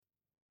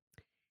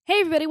Hey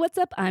everybody, what's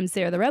up? I'm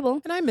Sarah the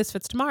Rebel. And I'm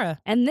Misfits Tamara.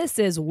 And this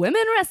is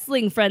Women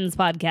Wrestling Friends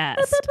Podcast.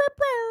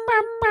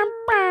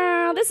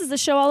 This is a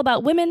show all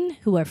about women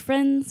who are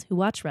friends who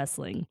watch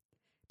wrestling.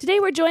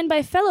 Today we're joined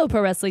by fellow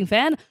pro wrestling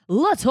fan,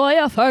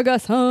 LaToya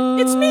Ferguson.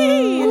 It's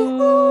me!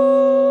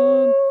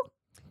 Woo-hoo!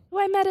 Who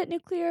I met at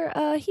Nuclear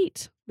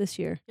Heat this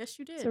year. Yes,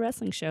 you did. It's a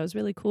wrestling show. It's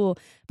really cool.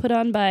 Put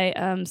on by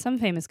some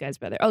famous guy's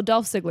brother. Oh,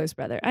 Dolph Ziggler's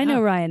brother. I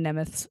know Ryan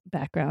Nemeth's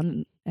background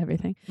and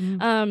everything.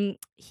 Mm-hmm.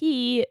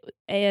 He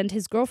and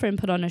his girlfriend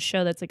put on a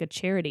show that's like a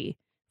charity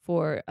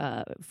for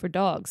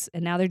dogs,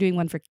 and now they're doing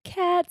one for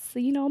cats. So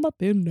I'm up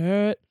in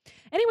that.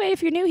 Anyway,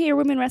 if you're new here,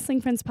 Women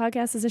Wrestling Friends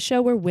Podcast is a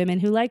show where women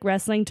who like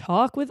wrestling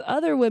talk with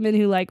other women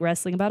who like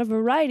wrestling about a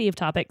variety of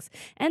topics.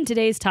 And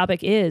today's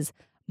topic is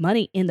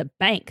Money in the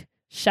Bank.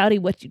 Shouty,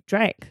 what you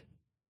drank?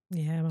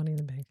 Yeah, Money in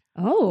the Bank.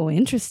 Oh,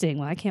 interesting.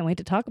 Well, I can't wait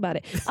to talk about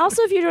it.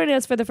 Also, if you're joining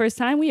us for the first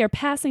time, we are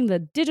passing the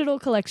digital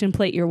collection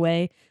plate your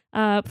way.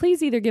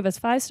 Please either give us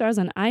 5 stars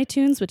on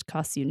iTunes, which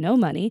costs you no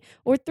money,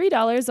 or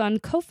 $3 on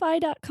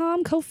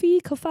Ko-Fi.com.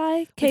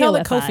 Ko-Fi? We call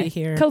it Ko-Fi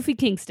here.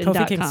 KofiKingston.com.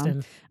 Kofi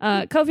Kingston.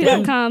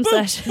 Ko-Fi.com /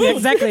 Yeah,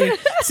 exactly.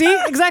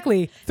 See?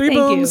 Exactly. Three Thank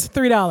booms,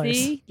 you. $3.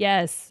 See?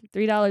 Yes,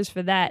 $3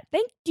 for that.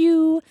 Thank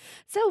you.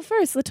 So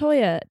first,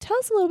 LaToya, tell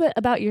us a little bit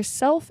about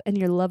yourself and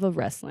your love of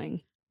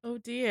wrestling. Oh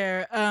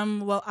dear.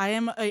 Well, I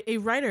am a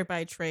writer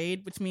by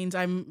trade, which means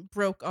I'm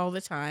broke all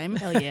the time.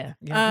 Hell yeah.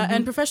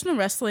 And professional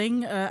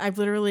wrestling, I've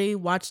literally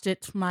watched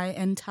it my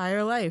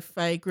entire life.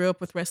 I grew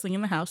up with wrestling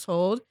in the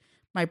household.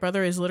 My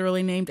brother is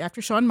literally named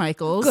after Shawn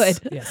Michaels. Good.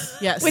 Yes.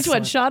 Yes. Which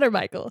one, Shawn or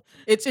Michael?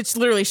 It's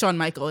literally Shawn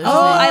Michaels.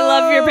 I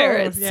love your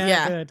parents.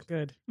 Yeah.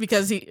 Good.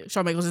 Because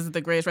Shawn Michaels isn't the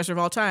greatest wrestler of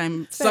all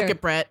time. Fair. Suck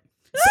it, Brett.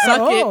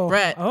 Suck it,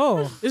 Brett.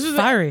 Oh, This is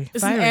fiery.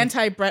 This is an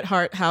anti-Bret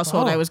Hart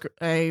household Oh.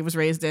 I was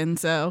raised in.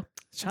 So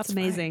That's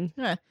amazing.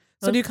 yeah.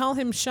 So do you call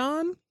him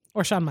Shawn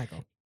or Shawn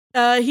Michael?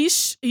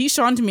 He's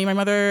Sean to me. My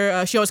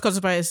mother, she always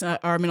calls us by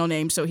our middle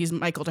name, so he's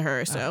Michael to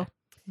her. So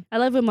I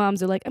love when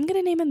moms are like, I'm going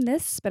to name him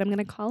this, but I'm going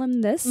to call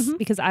him this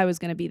because I was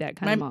going to be that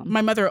kind of mom.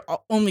 my mother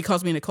only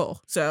calls me Nicole.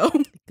 So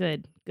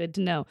Good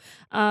to know.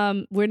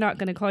 We're not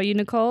going to call you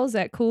Nicole. Is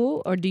that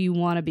cool? Or do you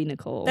want to be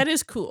Nicole? that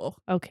is cool.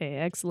 Okay,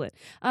 excellent.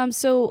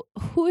 So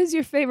who is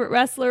your favorite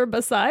wrestler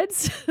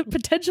besides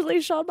potentially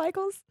Shawn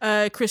Michaels?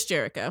 Chris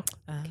Jericho.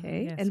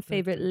 Okay. Yes, And good.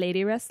 favorite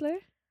lady wrestler?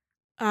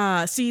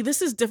 See,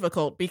 this is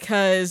difficult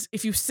because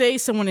if you say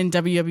someone in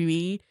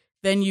WWE,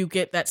 then you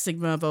get that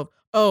stigma of,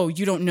 oh,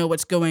 you don't know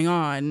what's going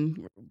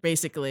on,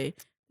 basically.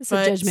 It's a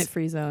But-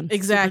 judgment-free zone.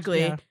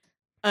 Exactly. Yeah.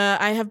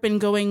 I have been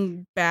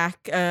going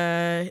back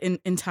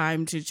in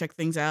time to check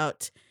things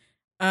out.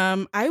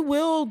 I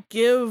will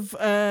give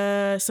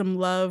some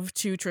love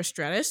to Trish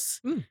Stratus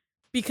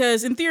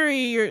because in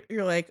theory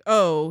you're like,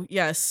 oh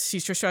yes,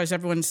 she's Trish Stratus.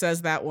 Everyone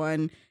says that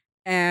one,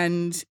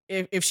 and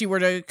if she were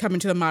to come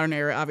into the modern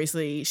era,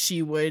 obviously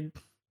she would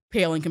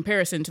pale in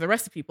comparison to the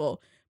rest of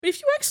people. But if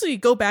you actually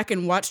go back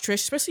and watch Trish,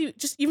 especially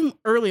just even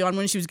early on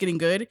when she was getting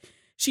good,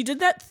 she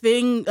did that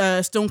thing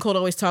Stone Cold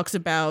always talks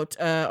about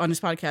on his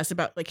podcast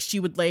about like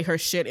she would lay her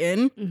shit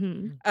in.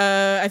 Mm-hmm.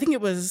 I think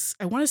it was,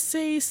 I want to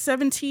say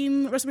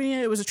 17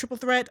 WrestleMania. It was a triple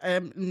threat.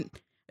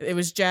 It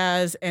was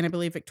Jazz and I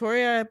believe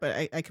Victoria,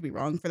 but I could be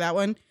wrong for that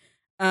one.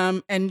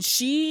 And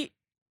she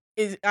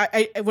is,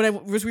 when I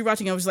was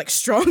rewatching, I was like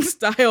strong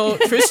style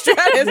Trish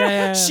Stratus.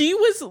 Yeah. She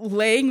was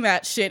laying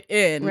that shit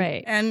in.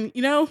 Right. And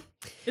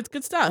it's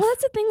good stuff. Well,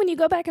 that's the thing. When you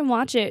go back and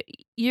watch it,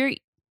 you're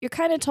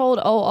kind of told,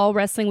 oh, all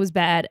wrestling was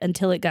bad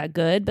until it got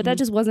good, but that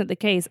just wasn't the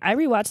case. I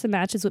rewatched the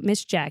matches with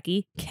Miss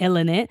Jackie,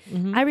 killing it.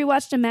 I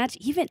rewatched a match.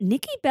 Even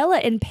Nikki Bella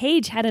and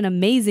Paige had an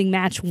amazing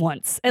match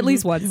once, at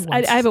least once.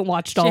 I haven't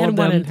watched all She had of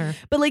one them, in her.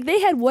 but like they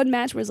had one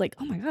match where it's like,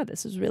 oh my god,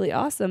 this is really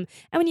awesome.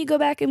 And when you go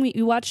back and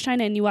you watch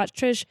China and you watch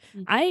Trish,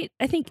 I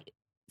think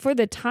for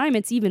the time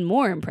it's even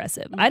more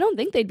impressive. I don't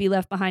think they'd be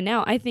left behind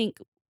now. I think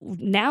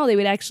now they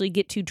would actually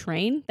get to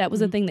train. That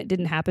was a thing that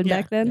didn't happen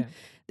back then. Yeah.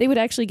 They would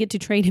actually get to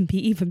train and be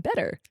even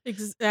better.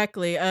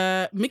 Exactly.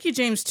 Mickie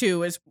James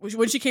too is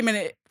when she came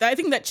in. I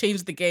think that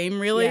changed the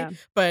game really. Yeah.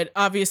 But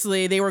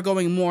obviously they were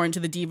going more into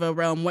the diva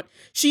realm. What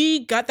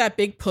she got that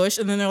big push,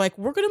 and then they're like,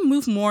 we're gonna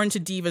move more into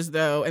divas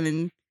though, and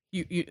then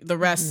you the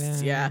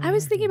rest. Yeah. I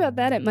was thinking about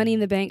that at Money in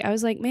the Bank. I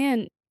was like,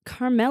 man,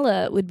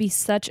 Carmella would be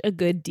such a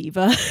good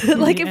diva.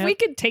 Like if we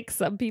could take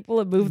some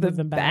people and move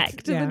them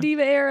back to the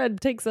diva era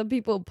and take some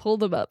people and pull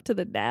them up to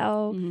the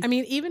now. I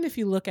mean, even if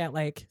you look at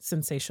like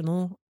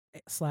sensational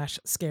 /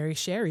 scary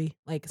Sherry,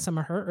 like some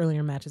of her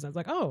earlier matches, I was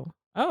like, oh.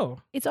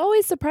 It's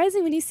always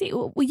surprising when you see.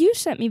 Well, you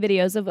sent me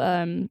videos of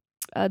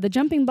the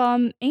Jumping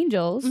Bomb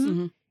Angels,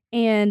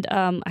 and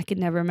I could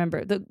never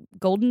remember the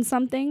Golden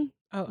something.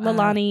 Oh,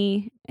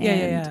 Lalani.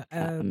 Yeah.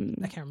 And,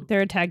 I can't remember. They're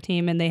a tag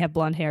team and they have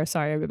blonde hair.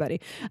 Sorry, everybody.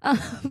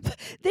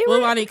 They were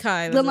Lalani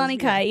Kai. Lalani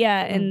Kai,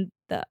 yeah, and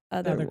the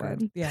other Girl.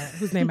 one. Yeah,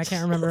 whose name I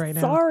can't remember right now.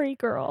 Sorry,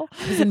 girl.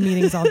 I was in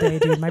meetings all day,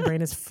 dude. My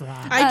brain is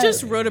fried. I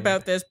just wrote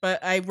about this,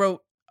 but I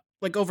wrote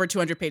like over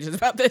 200 pages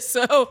about this.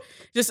 So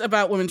just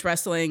about women's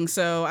wrestling.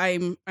 So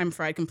I'm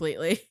fried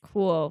completely.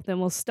 Cool. Then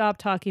we'll stop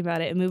talking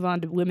about it and move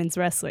on to women's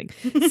wrestling.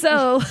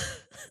 So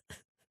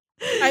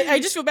I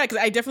just feel bad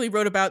because I definitely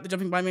wrote about the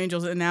Jumping Bomb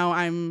Angels, and now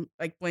I'm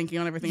like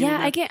blanking on everything. yeah,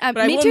 I can't. But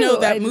I me will too. know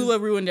that Moolah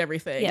ruined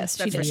everything. Yes,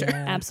 that's she for did. sure.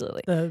 Yeah.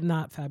 Absolutely. The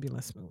not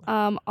fabulous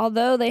Moolah.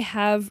 Although they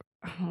have.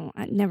 Oh,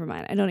 never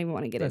mind. I don't even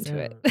want to get into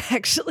it.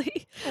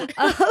 Actually, Well,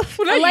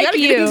 now like gotta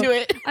you, get into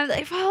it. I'm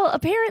like, well,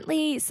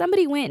 apparently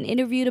somebody went and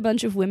interviewed a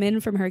bunch of women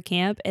from her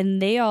camp,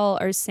 and they all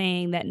are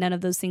saying that none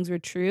of those things were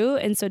true.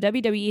 And so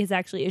WWE has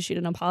actually issued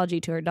an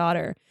apology to her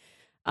daughter.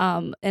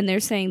 And they're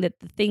saying that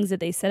the things that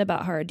they said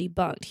about her are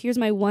debunked. Here's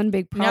my one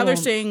big problem. Now they're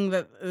saying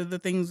that the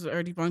things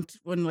are debunked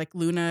when like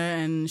Luna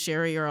and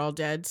Sherry are all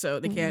dead, so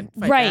they can't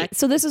fight right. back.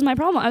 So this is my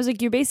problem. I was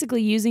like, you're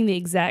basically using the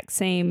exact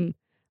same.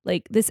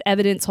 Like, this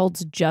evidence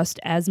holds just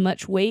as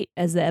much weight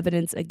as the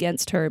evidence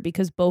against her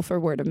because both are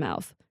word of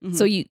mouth. Mhm.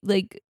 So you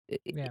like,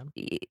 Yeah.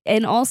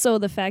 and also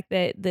the fact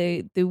that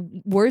the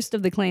worst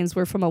of the claims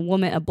were from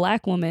a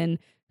black woman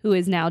who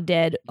is now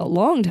dead a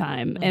long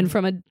time and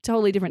from a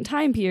totally different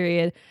time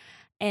period.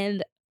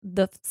 And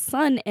the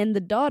son and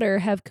the daughter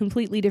have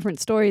completely different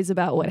stories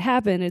about what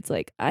happened. It's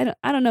like, I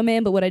don't know,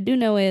 man, but what I do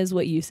know is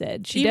what you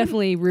said. She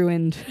definitely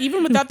ruined.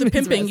 Even without the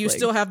women's pimping, you wrestling.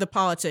 still have the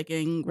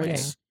politicking, which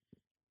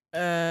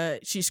Right.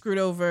 she screwed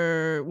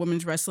over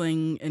women's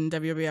wrestling in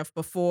WWF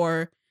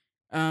before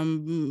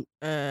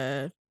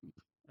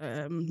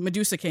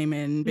Medusa came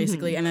in,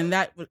 basically, and then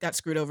that got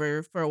screwed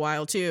over for a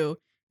while too.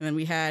 And then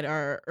we had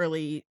our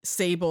early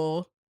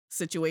Sable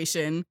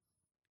situation.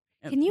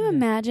 Can you Yeah.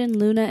 imagine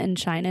Luna and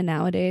China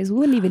nowadays? We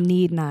wouldn't even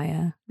need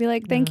Naya. Be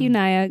like, thank you, No.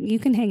 Naya. You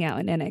can hang out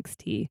in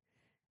NXT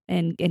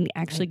and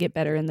actually get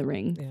better in the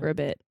ring Yeah. for a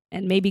bit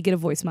and maybe get a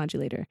voice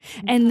modulator.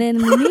 And then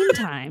in the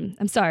meantime,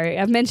 I'm sorry,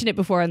 I've mentioned it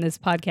before on this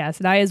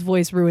podcast. Naya's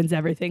voice ruins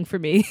everything for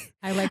me.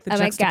 I like the I'm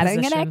like, God, I'm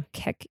juxtaposition. gonna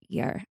kick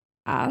your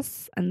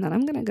ass and then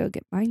I'm gonna go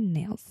get my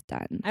nails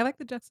done. I like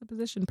the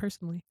juxtaposition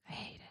personally. I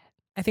hate it.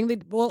 I think they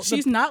well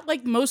She's not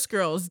like most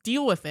girls.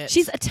 Deal with it.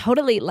 She's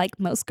totally like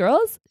most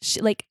girls. She,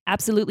 like,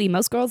 absolutely,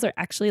 most girls are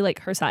actually like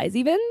her size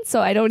even.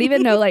 So I don't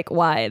even know like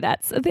why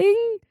that's a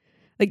thing.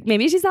 Like,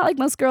 maybe she's not like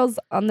most girls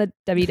on the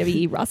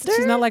WWE roster.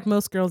 she's not like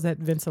most girls that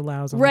Vince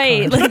allows on the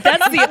right. card. Like,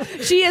 that's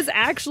the. She is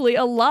actually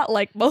a lot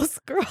like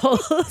most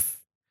girls.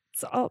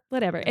 So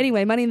whatever.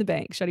 Anyway, Money in the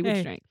Bank. Shuddy Wood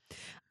Hey.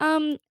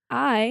 Strength.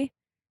 I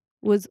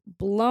was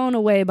blown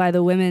away by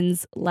the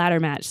women's ladder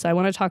match, so I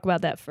want to talk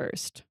about that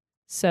first.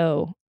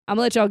 So I'm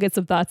gonna let y'all get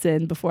some thoughts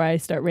in before I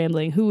start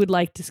rambling. Who would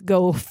like to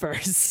go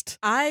first?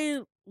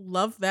 I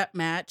love that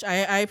match.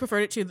 I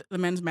preferred it to the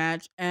men's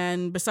match.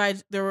 And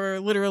besides, there were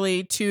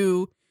literally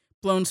 2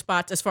 blown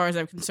spots as far as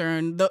I'm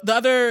concerned. The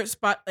other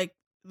spot, like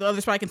the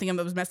other spot I can think of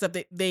that was messed up,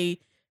 they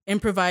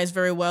improvised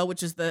very well,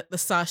 which is the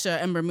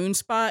Sasha Ember Moon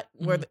spot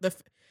where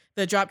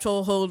the drop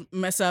toe hold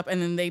mess up,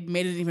 and then they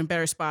made it an even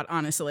better spot,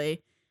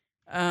 honestly.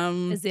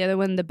 Is the other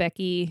one the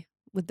Becky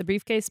with the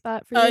briefcase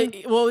spot for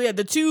you? Well, yeah,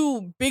 the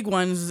 2 big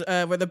ones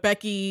were the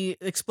Becky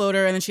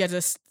Exploder, and then she had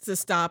to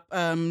stop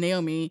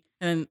Naomi,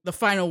 and then the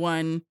final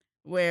one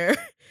where,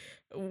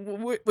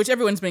 which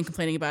everyone's been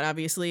complaining about,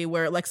 obviously,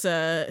 where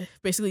Alexa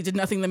basically did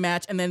nothing in the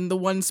match, and then the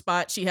one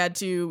spot she had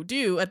to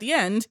do at the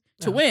end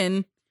to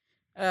win,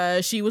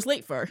 she was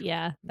late for.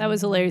 Yeah, that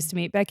was hilarious to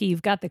me. Becky,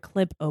 you've got the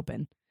clip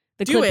open.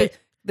 The Do clip it.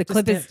 The Just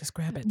clip dip, is. just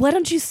grab it. Why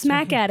don't you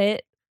smack at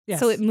it Yes.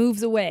 so it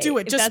moves away? Do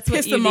it. if Just that's what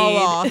piss you them all need.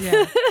 off.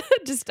 Yeah.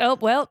 Just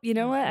you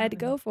know what? I had to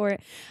go for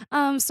it.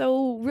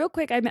 So real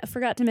quick, I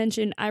forgot to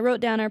mention I wrote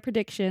down our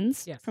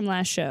predictions Yes. from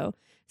last show.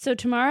 So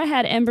Tamara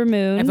had Ember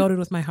Moon, I voted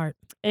with my heart.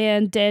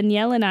 and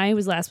Danielle and I, who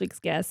was last week's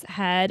guest,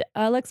 had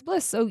Alexa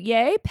Bliss. So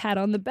yay, pat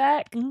on the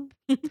back.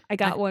 I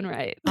got one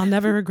right. I'll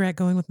never regret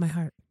going with my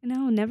heart.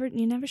 No, never.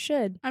 You never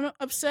should. I'm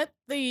upset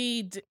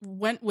they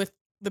went with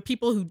the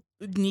people who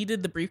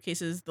needed the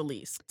briefcases the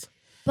least.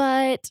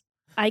 But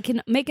I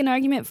can make an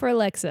argument for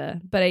Alexa,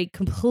 but I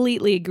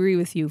completely agree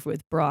with you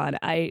with Braun.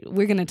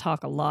 We're going to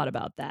talk a lot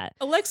about that.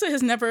 Alexa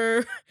has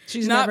never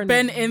She's not never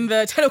been in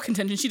the title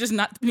contention. She does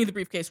not need the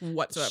briefcase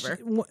whatsoever.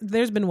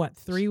 There's been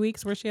 3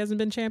 weeks where she hasn't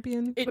been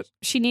champion.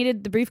 She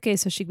needed the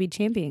briefcase so she could be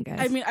champion, guys.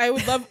 I mean, I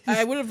would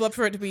have loved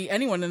for it to be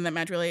anyone in that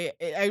match, really.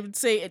 I would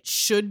say it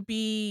should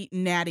be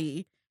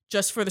Natty,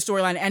 just for the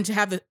storyline and to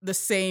have the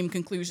same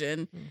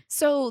conclusion.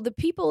 So the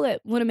people that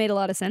would have made a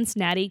lot of sense,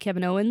 Natty,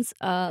 Kevin Owens,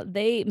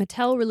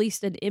 Mattel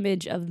released an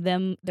image of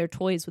their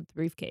toys with the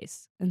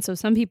briefcase. And so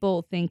some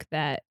people think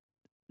that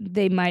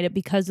they might have,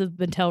 because of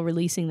Mattel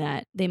releasing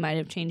that, they might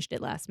have changed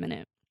it last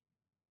minute.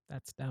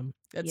 That's dumb.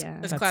 That's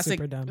That's classic.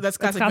 super dumb. That's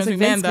That's classic,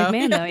 Vince Vince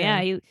McMahon, though. though.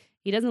 Yeah,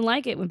 he doesn't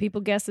like it when people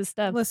guess his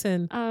stuff.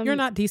 Listen, you're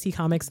not DC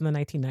Comics in the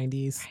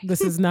 1990s. Right. This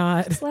is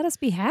not. Just let us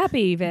be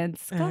happy,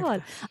 Vince.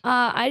 God.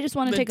 I just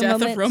want to The take a death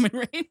moment of Roman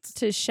Reigns.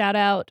 to shout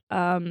out.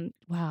 Wow,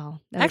 that would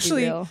be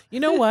Actually, real. you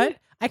know what?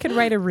 I could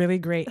write a really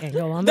great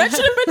angle on that. That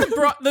should have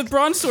been the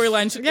Braun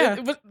storyline.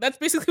 Yeah. That's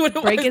basically what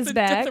it Break was. his the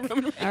death back. of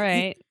Roman Reigns. All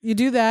right. You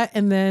do that,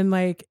 and then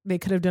they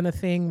could have done a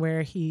thing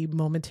where he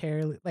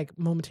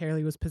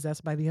momentarily was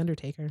possessed by the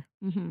Undertaker.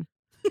 Mm-hmm.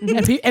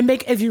 and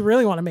make if you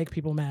really want to make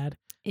people mad,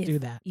 If do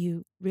that.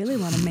 you really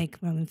want to make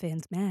Roman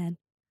fans mad,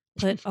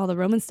 put all the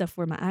Roman stuff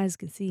where my eyes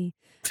can see.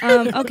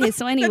 Okay,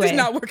 so anyway, That does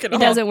not work at it all.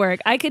 doesn't work.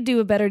 I could do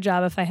a better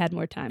job if I had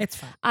more time. It's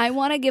fine. I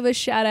want to give a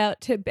shout out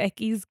to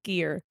Becky's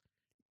gear.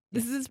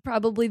 This is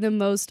probably the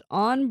most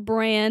on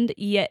brand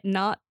yet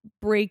not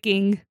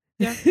breaking,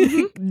 Yeah.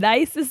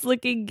 nicest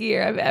looking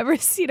gear I've ever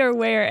seen her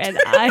wear, and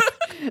I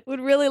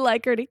would really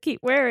like her to keep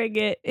wearing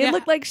it. It Yeah.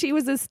 looked like she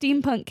was a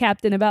steampunk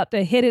captain about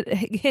to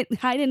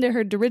hide into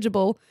her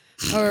dirigible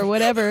or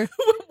whatever.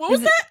 What was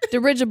Is it that?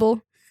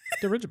 Dirigible.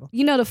 Dirigible.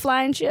 You know, the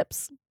flying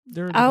ships.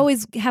 Dirigible. I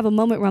always have a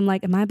moment where I'm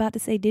like, am I about to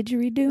say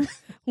didgeridoo?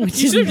 Which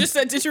You is- should have just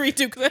said didgeridoo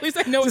because at least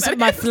I know what Just that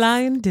my is.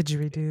 flying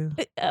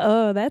didgeridoo.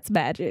 oh, that's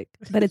magic.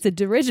 But it's a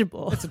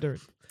dirigible. It's a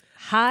dirigible.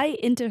 High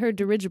into her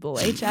dirigible.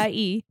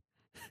 HIE.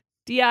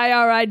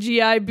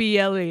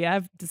 DIRIGIBLE.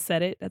 I've just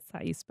said it. That's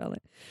how you spell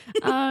it.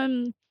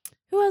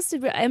 Who else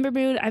did Ember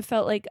Moon? I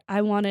felt like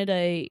I wanted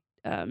a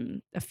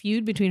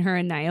feud between her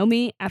and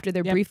Naomi after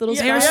their Yep. brief little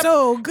Yeah, They are spot.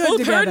 so good Both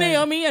together. her,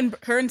 Naomi, and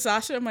her and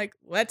Sasha. I'm like,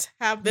 let's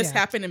have this Yeah.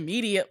 happen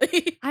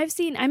immediately.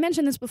 I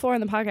mentioned this before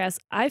on the podcast.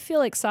 I feel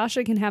like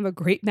Sasha can have a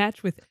great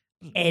match with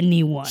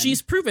anyone.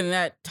 She's proven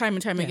that time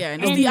and time Yeah. again.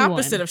 It's the Anyone.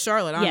 opposite of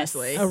Charlotte, Yes.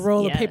 honestly. A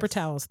roll of Yes. paper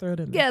towels. Throw it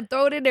in there. yeah,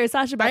 throw it in there.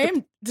 Sasha. I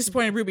am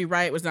disappointed Ruby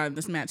Riott was not in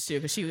this match too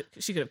because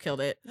she could have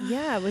killed it.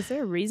 Yeah, was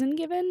there a reason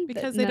given?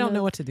 Because That they none don't of-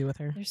 know what to do with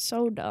her. They're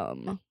so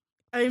dumb.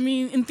 I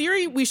mean, in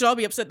theory, we should all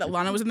be upset that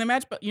Lana was in the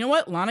match, but you know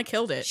what? Lana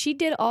killed it. She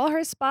did all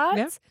her spots.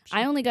 Yeah.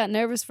 I only got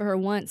nervous for her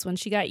once when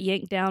she got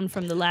yanked down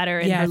from the ladder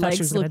and Yeah, her I thought she legs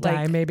was gonna looked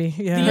die. like. Maybe.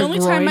 Yeah. The her only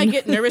time I groin.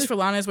 get nervous for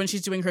Lana is when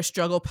she's doing her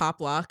struggle pop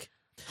lock.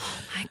 Oh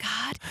my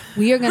god,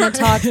 we are going to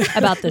talk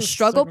about the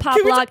struggle pop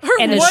Can we lock talk- her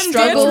and the one dance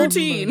struggle,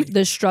 routine.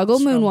 the struggle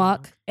Struggle moonwalk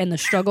moonwalk. and the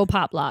struggle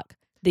pop lock.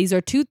 These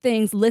are two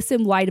things.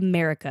 Listen, white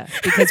America,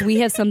 because we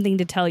have something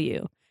to tell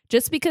you.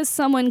 Just because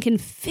someone can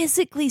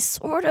physically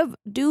sort of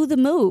do the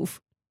move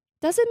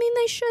doesn't mean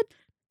they should.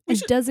 We It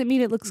should- doesn't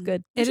mean it looks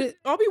good. We should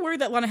all be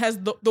worried that Lana has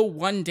the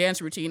one dance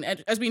routine.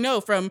 And as we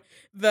know from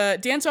the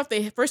dance off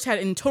they first had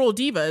in Total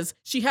Divas,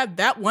 she had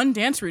that one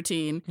dance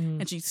routine, Mm.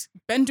 and she's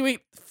been doing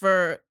it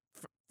for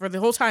the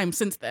whole time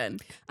since then.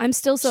 I'm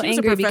still so She's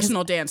angry a because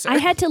professional dancer. I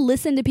had to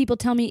listen to people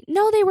tell me,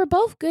 no, they were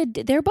both good.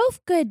 They're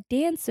both good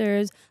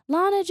dancers.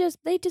 Lana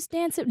they just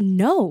dance it.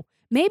 No,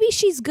 maybe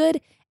she's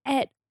good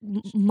at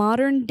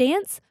modern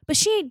dance, but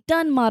she ain't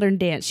done modern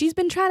dance. She's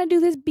been trying to do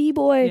this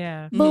b-boy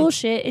Yeah.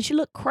 bullshit, and she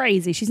looked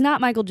crazy. She's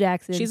not Michael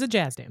Jackson. She's a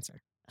jazz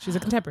dancer. She's a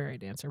contemporary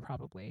dancer,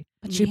 probably.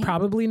 But She man.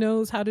 probably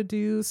knows how to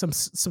do some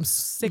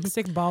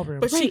sick ballroom.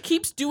 but she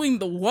keeps doing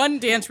the one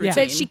dance Yeah.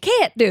 routine. that she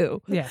can't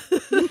do. yeah,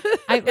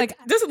 I like.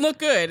 It doesn't look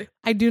good.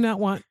 I do not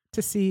want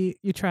to see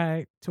you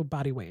try to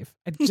body wave.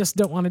 I just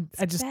don't want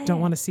to. I just bad.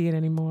 don't want to see it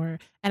anymore.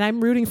 And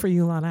I'm rooting for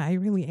you, Lana. I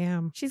really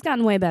am. She's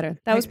gotten way better.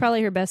 That was I-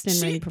 probably her best in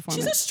ring She's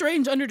performance. a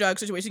strange underdog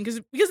situation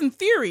because in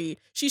theory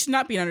she should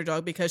not be an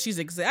underdog because she's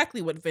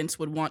exactly what Vince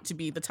would want to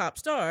be the top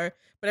star.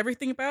 But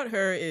everything about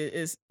her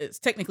is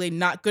technically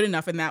not good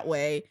enough in that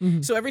way.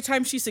 Mhm. So every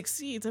time she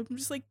succeeds, I'm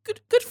just like, good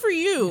for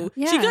you.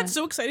 Yeah. She Yeah. got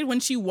so excited when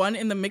she won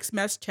in the mixed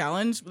match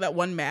challenge that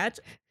one match.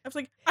 I was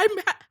like, I'm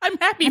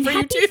happy I'm for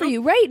happy you too. for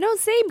you, right? No,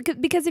 same.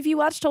 Because if you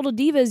watch Total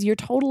Divas, you're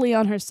totally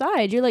on her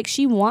side. You're like,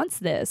 she wants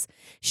this.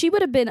 She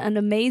would have been an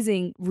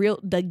amazing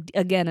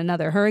again,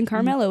 another. Her and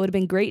Carmella would have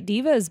been great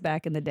divas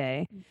back in the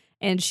day.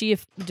 And she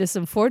just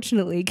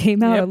unfortunately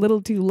came out Yep. a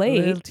little too A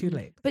late. little too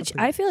late. But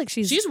I feel like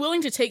She's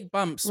willing to take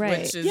bumps, Right.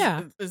 which is,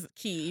 Yeah. is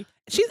key.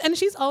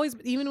 She's always,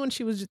 even when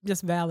she was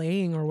just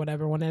valeting or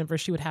whatever, whenever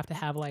she would have to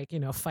have like,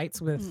 fights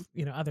with,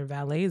 other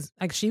valets,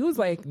 like she was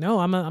like, no,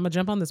 I'm gonna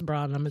jump on this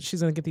broad and she's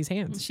gonna get these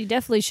hands. She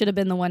definitely should have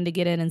been the one to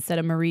get in instead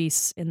of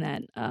Maurice in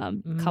that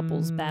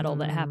couples battle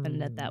that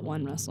happened at that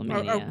one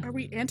WrestleMania. Are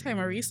we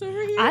anti-Maurice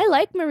over here? I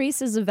like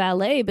Maurice as a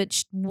valet,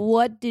 but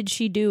what did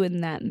she do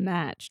in that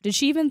match? Did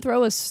she even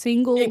throw a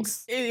single?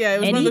 Yeah,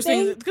 it was one of those things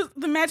Anything? because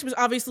the match was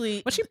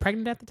obviously. Was she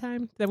pregnant at the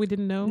time that we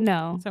didn't know?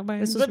 No. Is that why?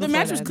 This was But the before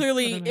match was then. I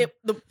clearly don't know.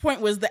 the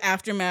point was the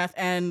aftermath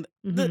and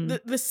Mhm.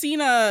 the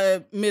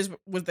Cena Miz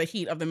was the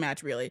heat of the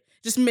match really.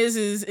 Just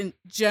Miz's in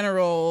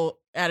general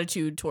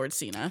attitude towards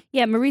Cena.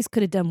 Yeah, Maurice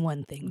could have done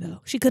one thing though.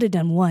 She could have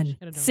done one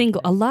Could've done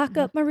single, one a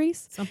lockup,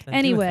 Maurice. Something. do with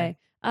Anyway,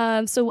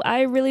 so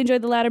I really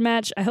enjoyed the ladder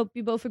match. I hope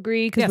you both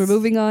agree because Yes, we're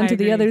moving on I to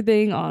the agree. other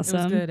thing. it. It was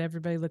Awesome. good.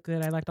 Everybody looked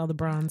good. I liked all the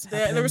bronze. There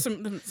happening. were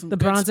some the good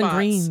bronze and spots.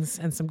 greens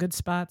and some good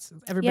spots. Yeah,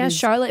 Everybody.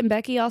 Charlotte and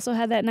Becky also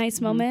had that nice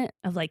Mhm. moment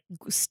of like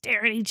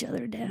staring each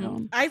other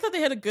down. I thought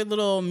they had a good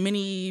little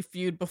mini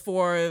feud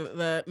before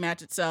the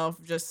match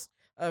itself. Just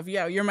of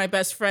you're my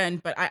best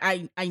friend, but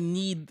I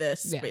need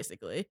this Yeah.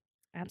 basically.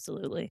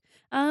 Absolutely.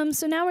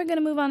 So now we're going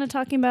to move on to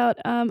talking about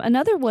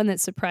another one that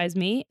surprised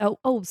me.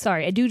 Oh,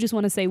 sorry. I do just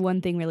want to say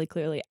one thing really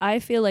clearly. I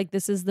feel like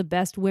this is the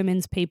best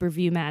women's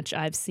pay-per-view match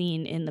I've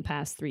seen in the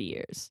past 3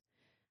 years.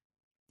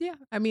 Yeah,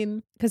 I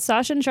mean, Because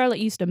Sasha and Charlotte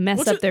used to mess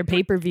What's up it- their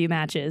pay-per-view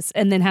matches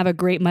and then have a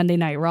great Monday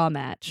Night Raw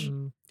match.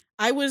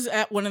 I was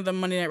at one of the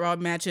Monday Night Raw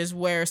matches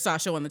where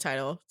Sasha won the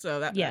title,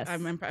 so that Yes.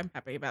 I'm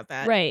happy about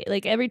that. Right.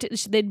 Like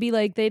they'd be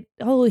like,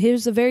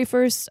 here's the very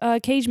first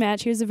cage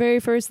match. Here's the very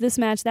first this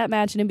match, that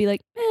match. And it'd be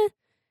like, eh.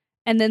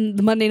 And then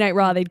the Monday Night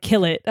Raw, they'd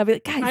kill it. I'd be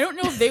like, guys. I don't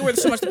know if they were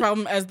so much the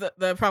problem as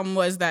the problem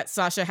was that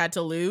Sasha had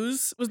to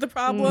lose was the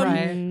problem.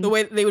 Right. The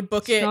way they would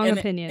book it. Strong and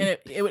opinion.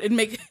 It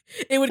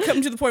would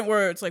come to the point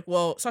where it's like,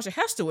 well, Sasha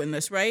has to win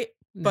this, right?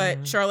 But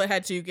No. Charlotte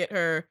had to get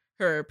her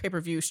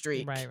pay-per-view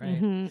streak. Right.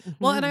 Mhm.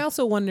 Well, and I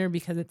also wonder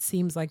because it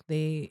seems like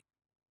they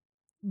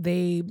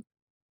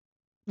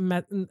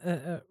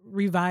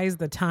revise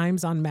the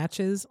times on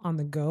matches on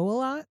the go a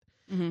lot.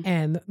 Mhm.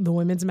 And the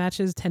women's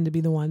matches tend to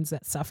be the ones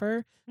that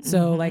suffer.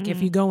 So like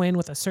if you Mhm. go in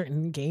with a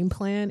certain game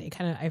plan, it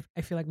kind of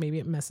I feel like maybe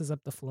it messes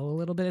up the flow a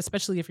little bit,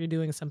 especially if you're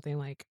doing something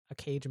like a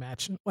cage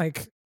match.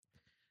 Like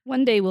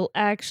One day we'll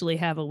actually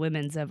have a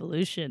women's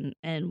evolution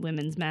and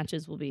women's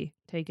matches will be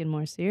taken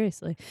more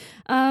seriously.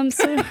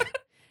 So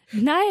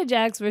Nia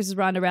Jax versus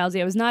Ronda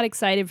Rousey. I was not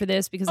excited for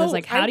this because I was Oh,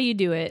 like, how do you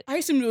do it? I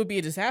assumed it would be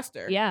a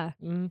disaster. Yeah.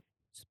 mm,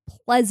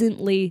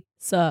 Pleasantly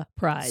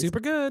surprised. super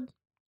good.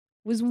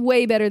 Was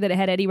way better than it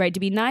had any right to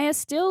be. Nia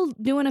still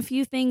doing a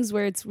few things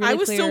where it's really I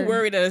was clear. still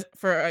worried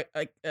for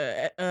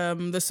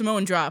the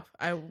Samoan drop.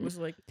 I was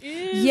like,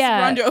 is Yeah.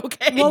 Ronda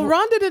okay? Well,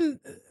 Ronda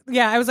didn't.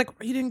 Yeah, I was like,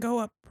 you didn't go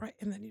up right,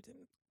 and then you didn't.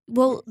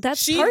 Well,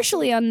 that's She-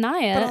 partially on But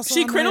Nia. also-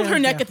 she cradled her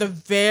neck Yeah. at the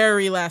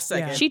very last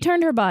second. Yeah. She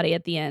turned her body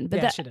at the end. But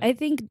Yeah, that, she did. I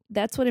think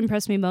that's what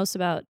impressed me most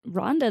about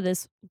Ronda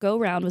this go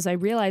round was I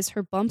realized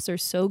her bumps are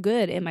so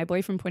good. And my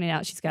boyfriend pointed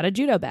out she's got a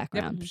judo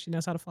background. Yep, she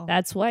knows how to fall.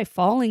 That's why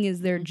falling is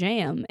Mm-hmm. their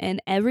jam.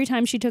 And every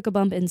time she took a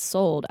bump and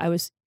sold, I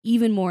was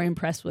even more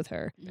impressed with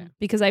her Yeah.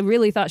 because I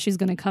really thought she was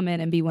going to come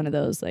in and be one of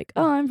those like,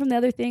 oh, I'm from the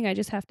other thing. I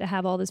just have to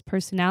have all this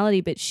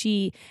personality. But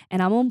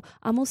and I'm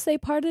gonna say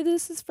part of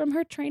this is from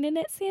her training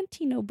at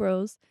Santino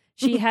Bros.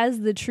 She has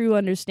the true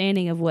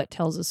understanding of what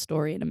tells a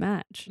story in a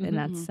match, and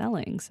that's Mhm.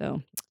 selling.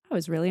 So I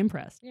was really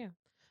impressed.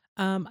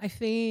 I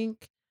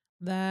think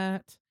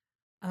that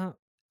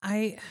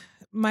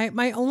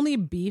my only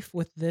beef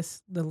with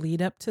the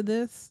lead up to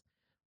this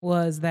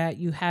was that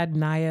you had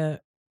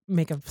Nia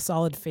make a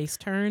solid face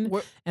turn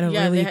We're- and a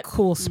yeah, really they had-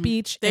 cool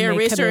speech. They and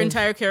erased her could've-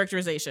 entire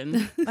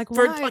characterization like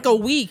for why? like a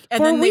week, and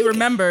For a then they week,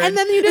 remembered. and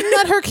then you didn't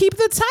let her keep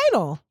the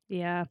title.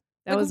 Yeah,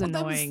 that Like, was that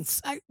annoying.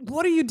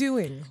 what are you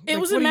doing? it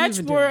Like, was a what are you match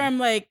even where doing? I'm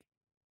like,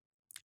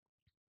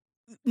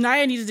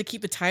 Nia needed to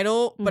keep the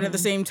title, but at the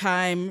Mhm. same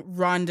time,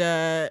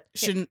 Ronda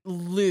shouldn't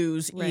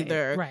lose Right,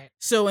 either. Right.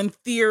 So in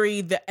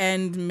theory, the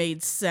end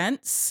made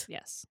sense,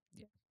 Yes,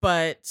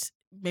 but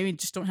maybe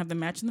just don't have the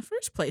match in the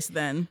first place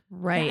then.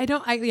 right. I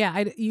don't.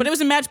 But it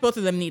was a match both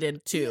of them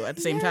needed too at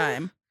the same Yeah.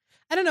 time.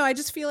 I don't know. I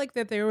just feel like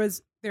that there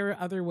were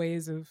other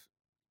ways of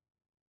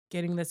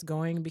getting this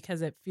going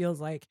because it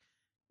feels like,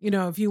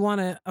 if you want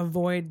to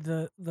avoid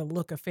the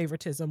look of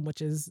favoritism,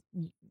 which is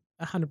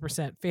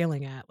 100%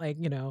 failing at, like,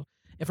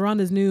 if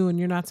Ronda's new and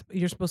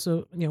you're supposed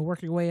to,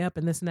 work your way up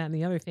and this and that and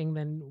the other thing,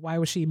 then why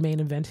was she main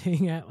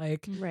eventing at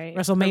like Right.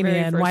 WrestleMania, Her very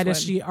and why first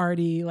does one. she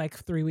already like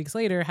 3 weeks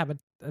later have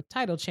a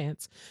title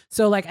chance?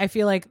 So like I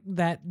feel like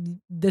that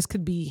this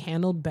could be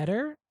handled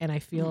better, and I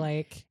feel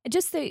like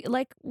Just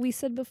like we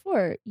said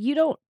before, you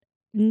don't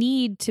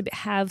need to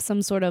have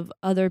some sort of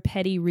other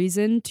petty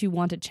reason to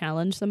want to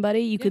challenge somebody.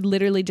 You could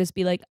literally just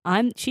be like,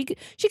 she could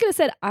have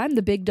said, I'm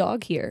the big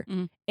dog here.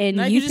 Mhm. And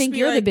Now you you could just think be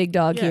you're the like, big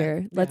dog yeah,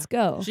 here. Let's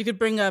go. She could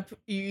bring up,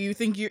 you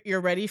think you're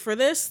ready for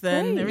this?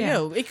 Then Right. there we Yeah.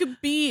 go. It could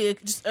be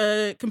just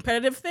a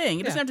competitive thing.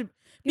 It doesn't have to,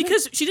 You know-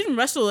 because she didn't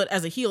wrestle it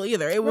as a heel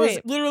either. It was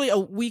Right. literally a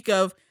week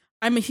of,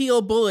 I'm a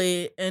heel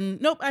bully,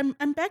 and nope, I'm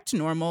back to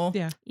normal.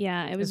 Yeah.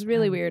 Yeah, it was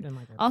really weird. didn't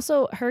like it.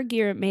 Also, her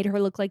gear made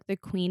her look like the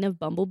queen of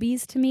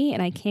bumblebees to me,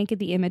 and I can't get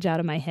the image out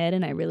of my head,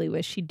 and I really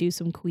wish she'd do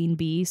some queen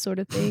bee sort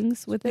of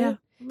things with Yeah. it.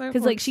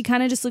 Because like she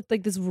kind of just looked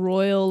like this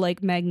royal,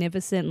 like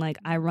magnificent, like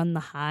I run the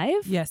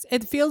hive. Yes,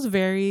 it feels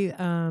very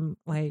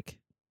like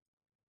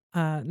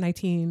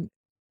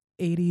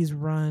 1980s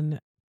run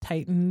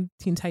Teen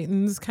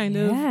Titans kind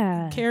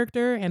Yeah. of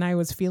character, and I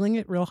was feeling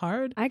it real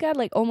hard. I got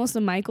like almost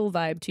a Michael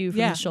vibe too from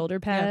Yeah. the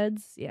shoulder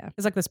pads. Yeah.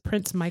 It's like this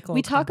Prince Michael.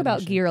 We talk about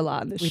combination. gear a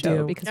lot in this We show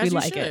do. because As we you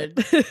like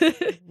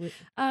it. We-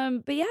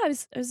 But yeah, I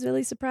was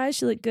really surprised.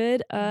 She looked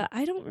good.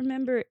 I don't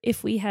remember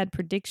if we had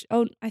prediction.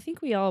 Oh, I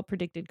think we all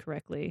predicted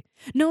correctly.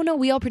 No,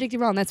 we all predicted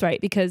wrong. That's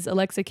right, because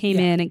Alexa came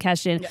Yeah. in and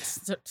cashed in.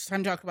 Yes, so it's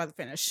time to talk about the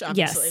finish,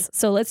 obviously. Yes.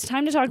 So it's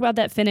time to talk about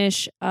that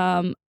finish.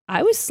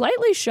 I was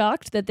slightly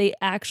shocked that they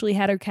actually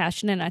had her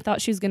cash in, and I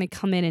thought she was going to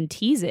come in and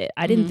tease it.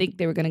 I didn't Mhm. think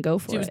they were going to go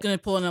for She was it. going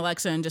to pull an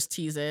Alexa and just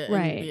tease it.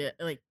 Right. And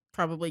like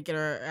probably get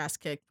her ass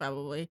kicked,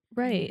 probably.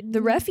 Right.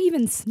 The ref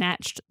even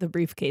snatched the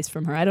briefcase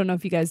from her. I don't know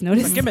if you guys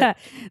noticed Give it. that.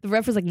 The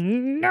ref was like,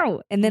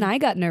 no. And then I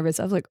got nervous.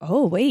 I was like,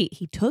 oh, wait,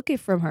 he took it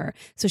from her.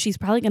 So she's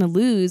probably going to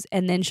lose.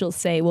 And then she'll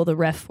say, well, the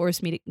ref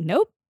forced me to.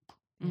 Nope.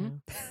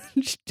 Mhm.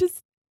 She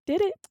just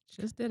did it.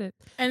 Just did it.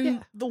 And Yeah.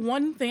 the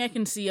one thing I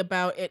can see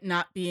about it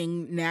not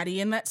being Natty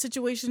in that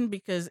situation,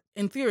 because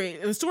in theory,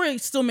 the story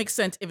still makes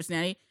sense if it's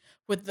Natty.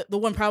 But the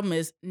one problem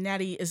is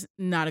Natty is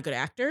not a good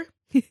actor.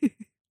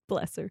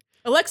 Bless her.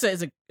 Alexa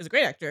is a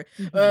great actor.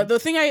 Mhm. The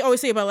thing I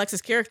always say about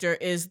Alexa's character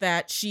is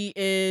that she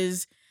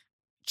is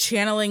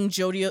channeling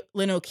Jodie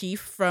Lynn O'Keefe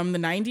from the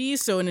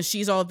 90s. So in a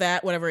She's All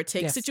That, Whatever It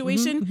Takes Yes.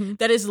 situation, Mhm.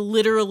 that is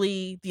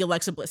literally the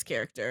Alexa Bliss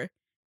character.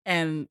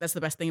 And that's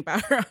the best thing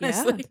about her,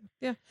 honestly.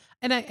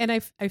 And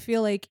I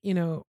feel like,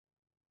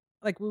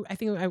 like I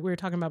think we were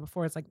talking about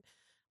before, it's like,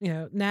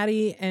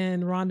 Natty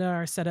and Rhonda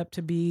are set up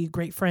to be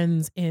great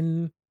friends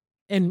in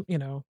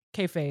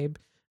kayfabe.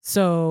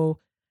 So,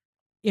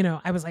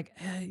 I was like,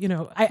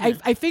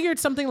 I figured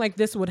something like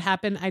this would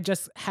happen. I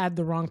just had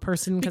the wrong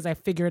person because I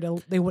figured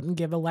they wouldn't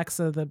give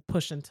Alexa the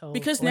push until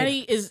Because later. Natty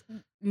is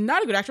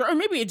not a good actor, or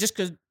maybe it's just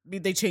because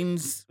they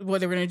changed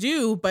what they were going to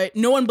do, but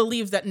no one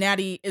believes that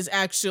Natty is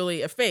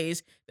actually a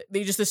phase.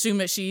 They just assume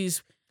that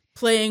she's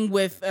playing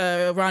with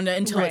Rhonda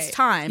until it's Right.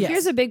 time. Yes.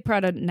 Here's a big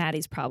part of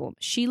Natty's problem.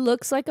 She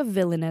looks like a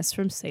villainess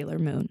from Sailor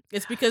Moon.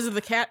 It's because of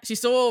the cat. She's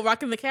still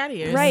rocking the cat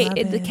ears. Right.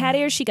 Love The cat it.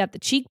 ears, she got the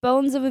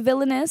cheekbones of a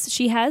villainess.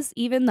 She has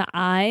even the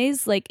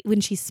eyes, like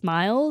when she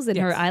smiles and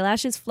her Yes.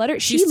 eyelashes flutter.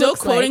 She's she still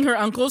looks quoting like, her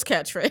uncle's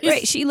catchphrase.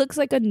 Right. She looks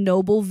like a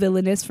noble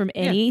villainess from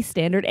any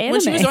standard anime.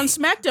 When she was on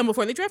SmackDown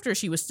before they drafted her,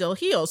 she was still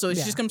heel. So she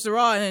Yeah. just comes to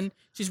Raw and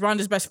she's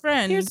Ronda's best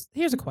friend.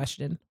 Here's a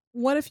question.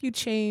 What if you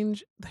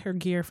change her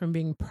gear from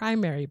being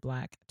primary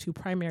black to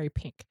primary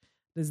pink?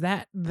 Does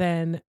that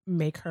then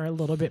make her a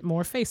little bit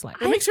more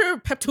face-like? It makes her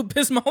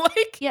Pepto-Bismol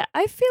like. Yeah,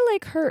 I feel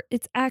like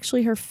it's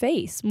actually her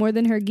face more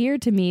than her gear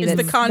to me. It's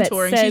the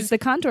contouring. That says, She's- the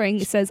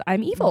contouring says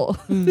I'm evil.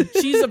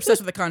 She's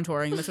obsessed with the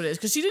contouring. That's what it is.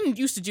 Because she didn't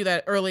used to do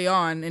that early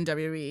on in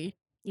WWE.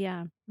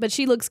 Yeah, but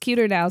she looks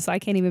cuter now, so I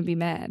can't even be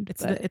mad.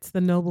 It's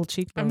the noble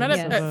cheekbone. I'm not a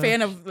Yes.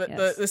 fan of the,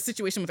 Yes. the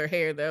situation with her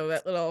hair, though.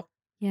 That little.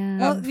 yeah,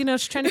 Well,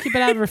 she's trying to keep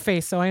it out of her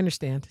face, so I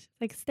understand.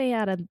 like stay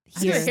out of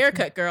Get here. a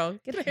haircut, girl.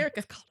 Get a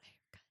haircut.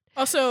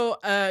 Also,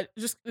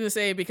 just to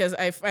say, because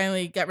I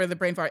finally got rid of the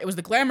brain fart, it was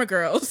the Glamour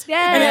Girls.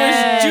 Yeah, And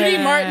it was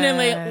Judy Martin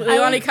and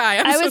Leilani Kai.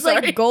 I'm I so was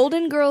sorry. like,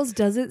 Golden Girls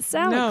doesn't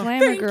sound No. like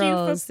Glamour Thank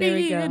Girls. you for There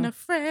we being go. a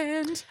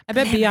friend. I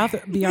bet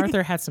B.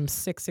 Arthur had some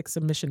sick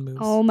submission moves.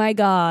 Oh my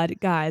God,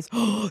 guys,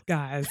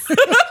 guys.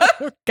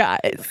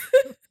 guys.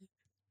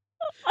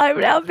 I'm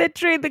now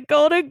picturing the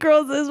Golden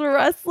Girls as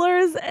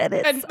wrestlers, and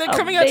it's And they're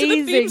coming out to the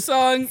theme amazing.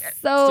 song.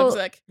 So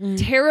sick.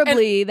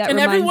 terribly that And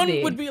reminds everyone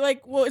me. would be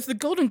like, well, it's the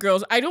Golden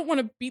Girls. I don't want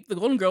to beat the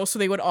Golden Girls. So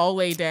they would all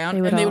lay down.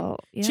 They would and they all- would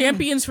yeah.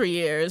 champions for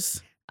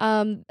years.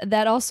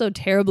 That also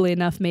terribly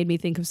enough made me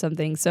think of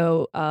something.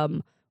 So,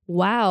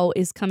 WoW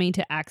is coming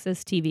to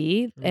Access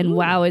TV, and Ooh.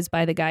 WoW is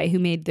by the guy who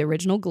made the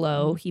original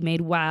Glow. He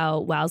made WoW.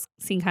 WoW's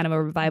seen kind of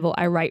a revival.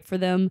 I write for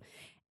them,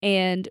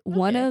 and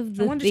one Okay. of I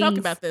the wanted to things talk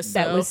about this,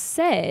 that so- was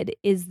said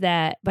is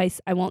that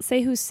I won't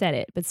say who said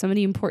it, but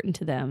somebody important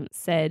to them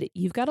said,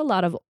 "You've got a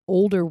lot of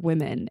older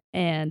women,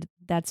 and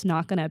that's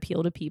not going to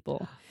appeal to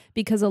people."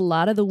 Because a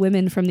lot of the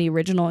women from the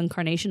original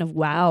incarnation of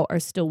WoW are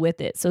still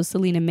with it. So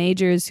Selena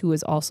Majors, who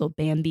was also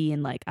Bambi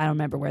and I don't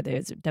remember where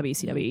there's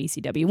WCW,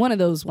 ECW, one of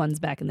those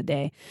ones back in the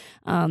day.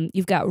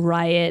 You've got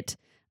Riot.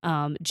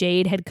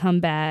 Jade had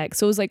come back.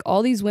 So it was like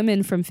all these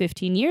women from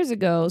 15 years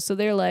ago. So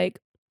they're like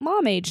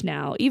mom age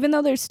now, even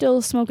though they're still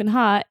smoking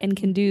hot and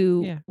can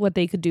do Yeah. what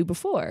they could do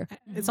before.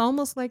 It's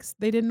almost like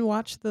they didn't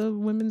watch the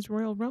Women's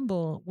Royal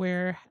Rumble,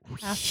 where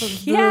half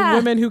of Yeah. the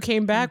women who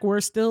came back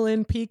were still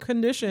in peak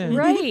condition.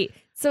 Right.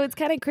 So it's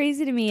kind of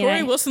crazy to me. and Tori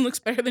I- Wilson looks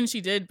better than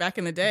she did back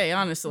in the day,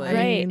 honestly. I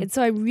Right. mean- And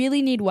so I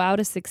really need WoW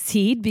to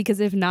succeed, because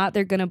if not,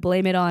 they're going to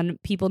blame it on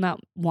people not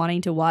wanting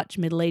to watch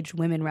middle-aged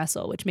women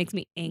wrestle, which makes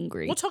me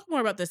angry. We'll talk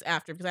more about this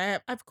after because I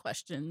have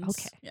questions.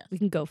 Okay. Yeah. We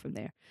can go from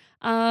there.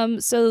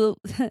 So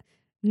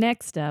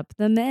next up,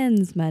 the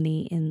men's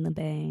Money in the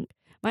Bank.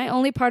 My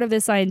only part of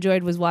this I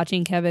enjoyed was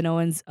watching Kevin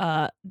Owens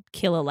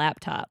kill a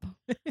laptop.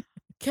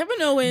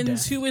 Kevin Owens,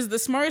 Death. who is the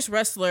smartest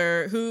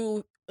wrestler,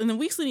 who in the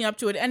weeks leading up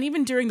to it, and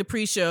even during the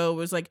pre-show,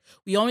 was like,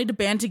 we all need to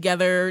band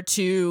together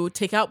to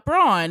take out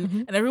Braun.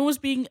 Mhm. And everyone was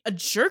being a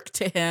jerk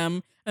to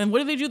him. And what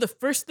did they do? The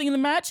first thing in the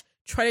match,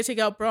 try to take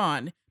out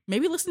Braun.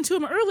 Maybe listen to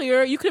him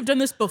earlier. You could have done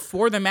this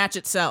before the match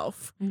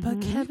itself. But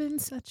Mhm.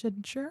 Kevin's such a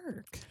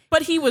jerk.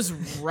 But he was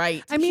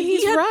right. I mean, He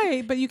he's had-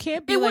 right, but you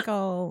can't be It wa- like,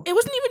 oh. It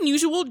wasn't even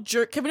usual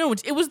jerk Kevin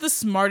Owens. It was the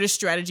smartest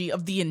strategy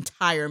of the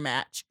entire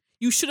match.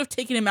 You should have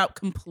taken him out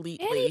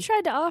completely. And he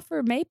tried to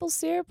offer maple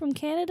syrup from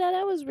Canada.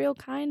 That was real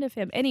kind of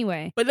him.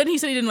 Anyway. But then he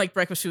said he didn't like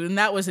breakfast food, and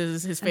that was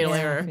his fatal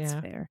Yeah. error. Yeah. That's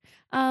fair.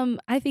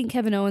 I think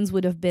Kevin Owens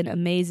would have been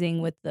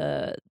amazing with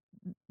the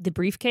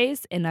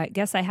briefcase, and I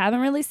guess I haven't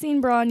really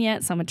seen Braun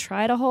yet, so I'm gonna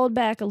try to hold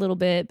back a little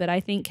bit. But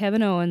I think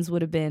Kevin Owens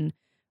would have been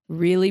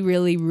really,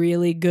 really,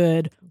 really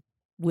good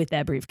with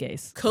that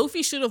briefcase.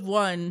 Kofi should have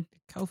won.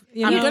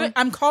 You I'm know,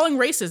 I'm calling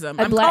racism.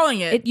 A I'm black- calling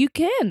it. You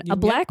can. You A can.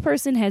 black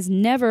person has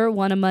never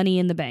won a Money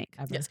in the Bank.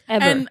 ever. Yes.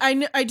 Ever.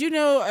 And I do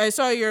know, I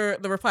saw the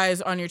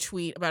replies on your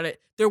tweet about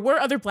it. There were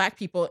other black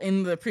people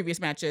in the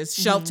previous matches.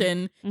 Mm-hmm.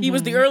 Shelton, he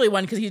was the early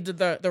one because he did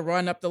the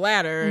run up the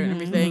ladder and Mhm.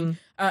 everything.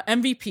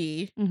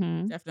 MVP,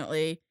 Mm-hmm.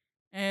 definitely.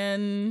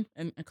 And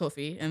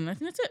Kofi. And I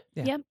think that's it.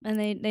 Yeah. Yep. And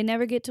they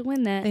never get to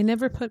win that. They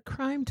never put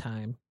crime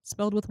time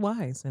spelled with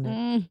Y's in it.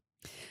 Mm.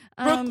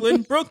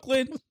 Brooklyn,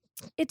 Brooklyn.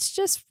 it's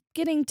just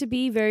getting to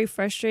be very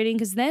frustrating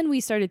because then we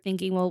started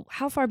thinking, well,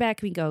 how far back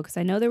can we go? Because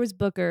I know there was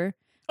Booker.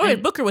 Oh, yeah,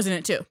 Booker was in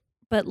it too.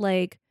 But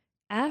like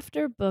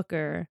after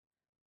Booker,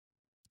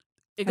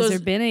 It has goes. there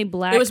been a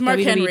black It was Mark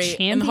WWE Henry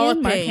champion? in the Hall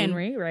of Mark Fame.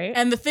 Henry, right?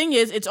 And the thing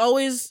is, it's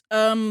always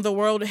the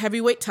world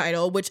heavyweight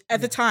title, which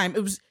at the time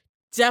it was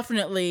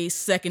definitely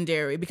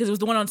secondary because it was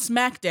the one on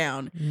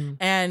SmackDown.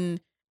 And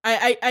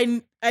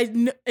I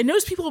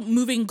noticed people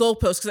moving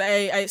goalposts because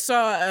I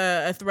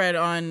saw a thread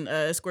on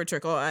Squared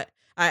Circle.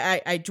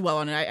 I dwell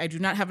on it. I do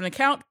not have an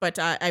account, but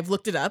I've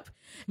looked it up,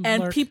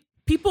 and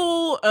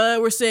people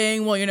were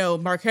saying, well, you know,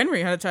 Mark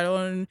Henry had a title,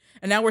 and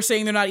now we're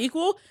saying they're not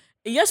equal.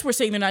 Yes, we're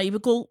saying they're not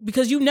equal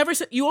because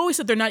you always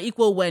said they're not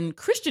equal when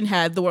Christian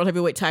had the world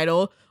heavyweight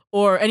title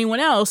or anyone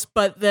else,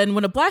 but then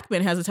when a black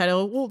man has a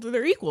title, well,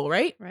 they're equal,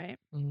 right? Right.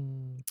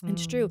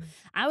 It's true.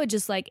 I would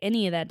just like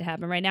any of that to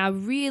happen right now. I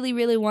really,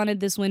 really wanted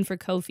this win for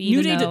Kofi.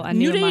 New Day,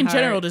 New Day in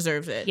general heart,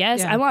 deserves it.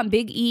 Yes, I want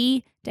Big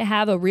E to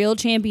have a real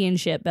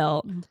championship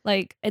belt.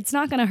 Like, it's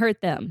not going to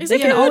hurt them. They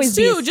can always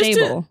be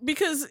stable.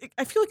 Because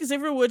I feel like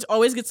Xavier Woods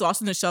always gets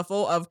lost in the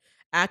shuffle of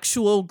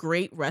actual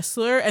great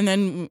wrestler, and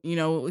then, you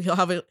know, he'll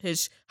have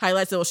his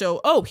highlights that will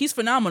show, oh, he's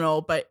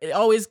phenomenal, but it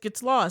always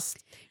gets lost.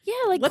 Yeah,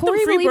 like let Corey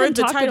them will even freebird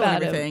the talk title about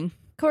and everything. him.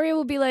 Corey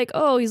will be like,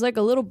 oh, he's like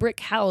a little brick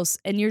house,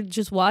 and you're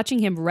just watching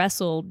him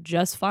wrestle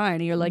just fine.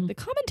 And you're like, the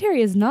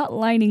commentary is not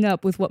lining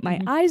up with what my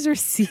eyes are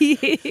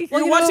seeing.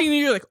 Well, you're watching and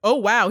you're like, oh,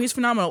 wow, he's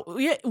phenomenal.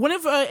 Yeah, one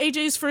of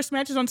AJ's first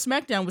matches on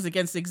SmackDown was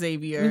against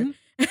Xavier.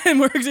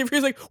 And where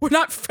Xavier's like, we're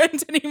not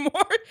friends anymore.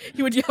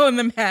 He would yell in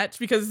the match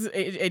because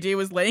AJ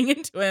was laying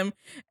into him.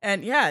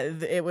 And yeah,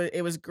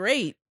 it was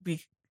great.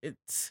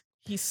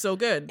 He's so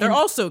good. They're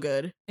all so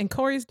good. In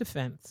Corey's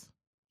defense,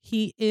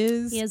 he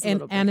is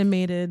an an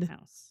animated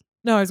house.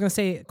 No, I was going to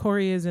say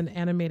Corey is an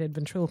animated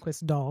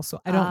ventriloquist doll, so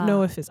I don't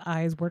know if his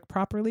eyes work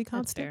properly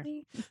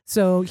constantly.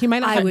 So he might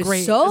not have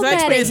great... so Does that mad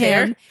explain at his him.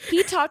 hair?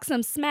 He talked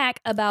some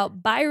smack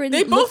about Byron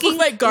They both looking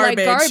look like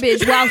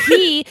garbage. while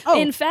he,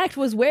 in fact,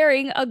 was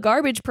wearing a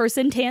garbage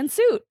person tan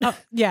suit.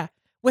 Yeah.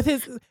 With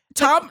his...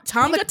 Tom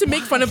got to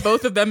make fun of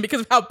both of them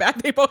because of how bad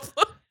they both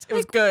looked. It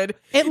was good.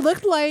 It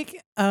looked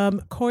like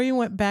Corey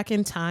went back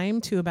in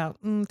time to about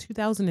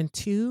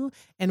 2002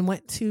 and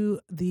went to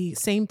the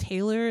same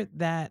tailor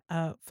that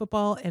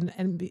football and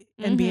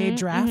NBA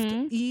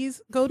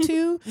draftees go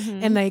to,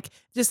 and like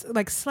just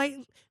like slight,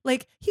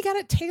 like he got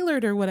it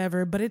tailored or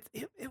whatever, but it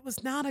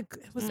was not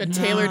a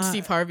tailored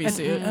Steve Harvey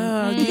suit.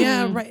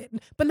 Yeah, right,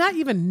 but not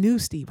even new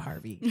Steve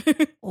Harvey,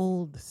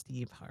 old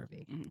Steve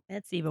Harvey.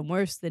 That's even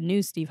worse than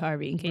new Steve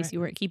Harvey. In case you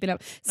weren't keeping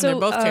up, So they're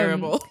both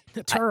terrible.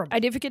 I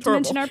did forget to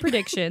mention our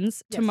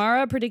predictions.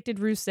 Tamara predicted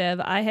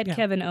Rusev. I had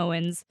Kevin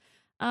Owens.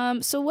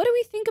 So what do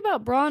we think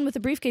about Braun with the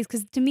briefcase?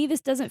 Because to me,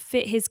 this doesn't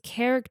fit his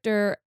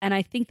character, and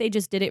I think they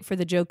just did it for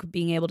the joke of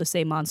being able to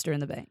say Monster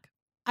in the Bank.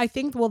 I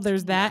think, well,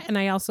 there's that, and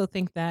I also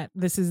think that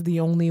this is the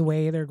only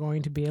way they're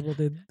going to be able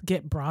to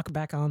get Brock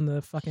back on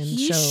the fucking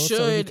show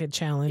so he could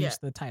challenge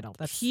the title.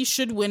 He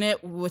should win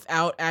it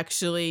without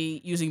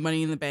actually using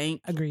Money in the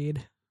Bank.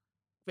 Agreed.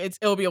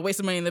 It'll be a waste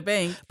of Money in the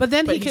Bank. But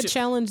then he could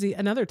challenge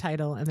another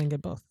title and then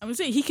get both. I'm gonna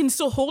say he can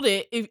still hold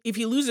it if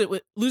he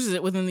loses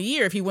it within the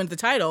year. If he wins the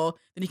title,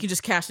 then he can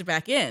just cash it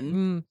back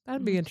in.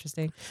 That'd be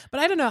interesting.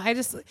 But I don't know.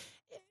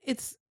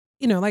 It's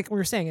like we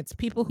were saying, it's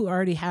people who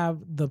already have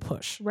the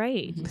push,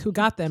 right? Who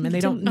got them, and they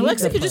don't need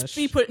Alexa the could push. just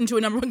be put into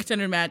a number one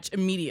contender match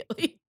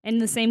immediately.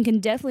 And the same can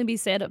definitely be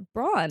said of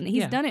Braun.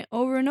 He's done it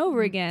over and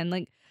over again.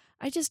 Like,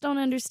 I just don't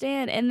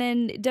understand. And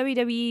then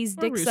WWE's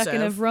dick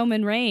sucking of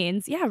Roman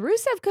Reigns. Yeah,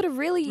 Rusev could have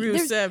really...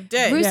 Rusev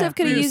Day. Rusev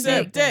could have used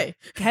it. Day.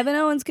 Kevin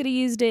Owens could have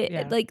used it.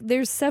 Yeah. Like,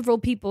 there's several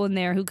people in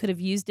there who could have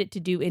used it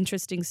to do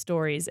interesting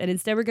stories. And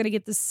instead, we're going to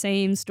get the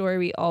same story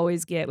we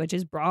always get, which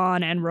is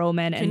Braun and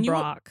Roman and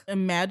Brock.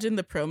 Imagine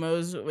the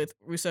promos with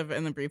Rusev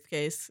and the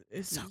briefcase.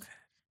 It's so good.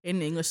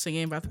 In English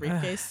singing about the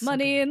briefcase.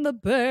 Money in the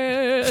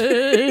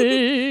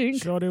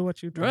bank. Show them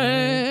what you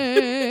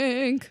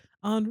drank.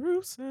 On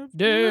Rusev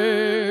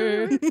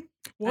Day.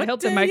 I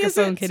hope the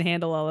microphone can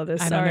handle all of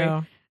this.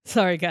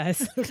 Sorry,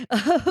 guys.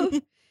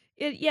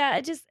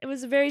 It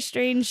was very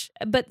strange.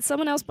 But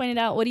someone else pointed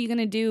out, what are you going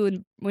to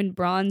do when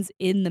Braun's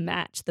in the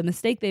match? The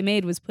mistake they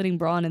made was putting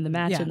Braun in the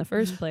match in the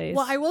first place.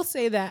 Well, I will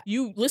say that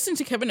you listen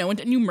to Kevin Owens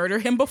and you murder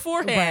him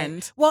beforehand.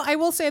 Right. Well, I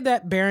will say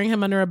that burying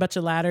him under a bunch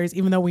of ladders,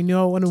 even though we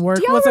know it wouldn't work,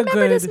 do y'all was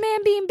remember a good. This man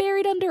being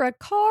buried under a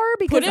car?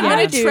 Because put him in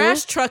a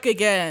trash truck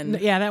again.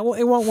 Yeah,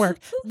 it won't work.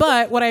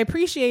 But what I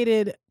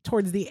appreciated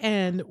towards the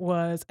end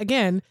was,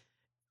 again,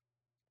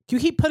 you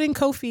keep putting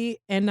Kofi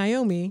and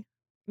Naomi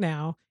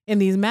now in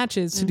these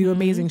matches to do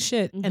amazing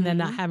shit, and then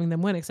not having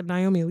them win. Except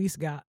Naomi at least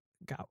got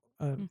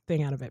a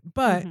thing out of it.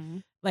 But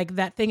like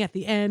that thing at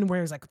the end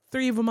where it's like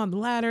 3 of them on the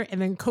ladder,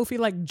 and then Kofi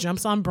like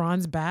jumps on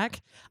Braun's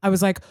back. I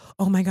was like,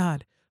 oh my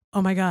god.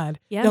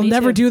 Yeah, they'll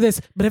never do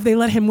this, but if they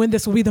let him win,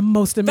 this will be the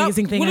most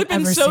amazing thing I've ever seen.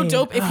 Would have been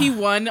so dope if he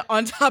won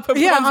on top of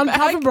Braun's back.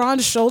 Top of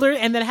Braun's shoulder,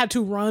 and then had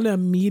to run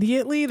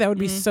immediately. That would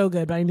be so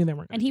good, but I knew they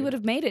weren't. And he would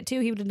have made it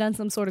too. He would have done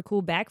some sort of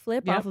cool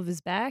backflip off of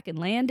his back and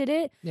landed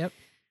it. Yep.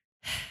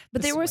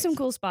 But The there were some swigs.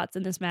 cool spots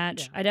in this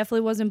match. Yeah. I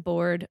definitely wasn't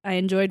bored. I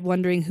enjoyed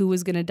wondering who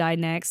was going to die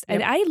next.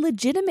 And Yep. I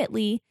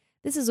legitimately,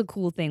 this is a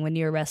cool thing when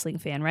you're a wrestling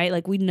fan, right?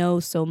 Like we know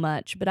so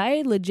much, but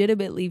I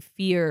legitimately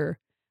fear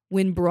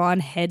when Braun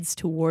heads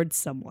towards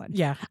someone.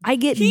 Yeah. I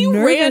get He ran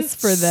nervous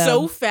for them.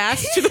 so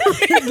fast to the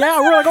ring.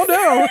 Yeah, we're like, oh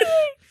no.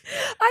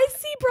 I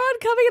see Braun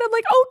coming and I'm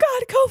like, oh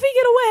God, Kofi,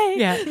 get away.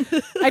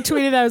 Yeah. I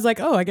tweeted, I was like,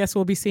 oh, I guess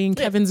we'll be seeing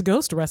Kevin's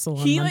ghost wrestle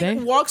on He Monday.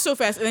 like walks so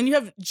fast, and then you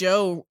have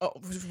Joe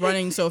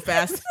running so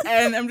fast,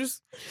 and I'm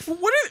just, who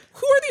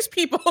are these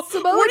people?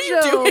 Samoa What are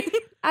you Joe. doing?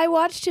 I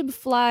watched him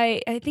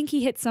fly. I think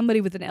he hit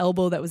somebody with an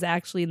elbow that was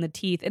actually in the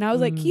teeth. And I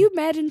was like, can you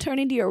imagine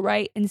turning to your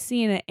right and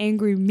seeing an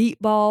angry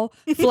meatball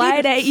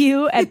flying at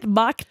you at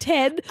Mach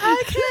 10?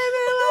 I came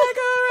in like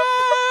a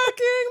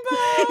wrecking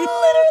ball.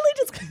 Literally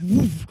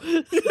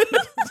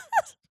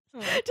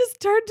just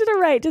turned to the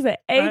right, just an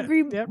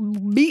angry yep.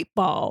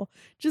 meatball.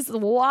 Just a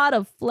lot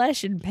of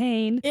flesh and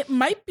pain. It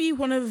might be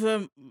one of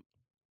the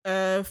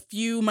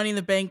few Money in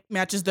the Bank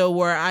matches, though,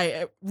 where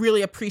I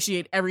really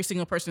appreciate every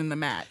single person in the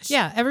match.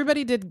 Yeah,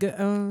 everybody did good.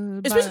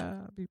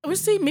 I would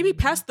say maybe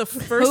past the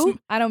first. Who?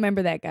 I don't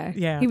remember that guy.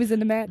 Yeah. He was in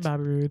the match.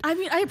 Bobby Roode. I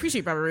mean, I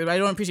appreciate Bobby Roode. I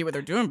don't appreciate what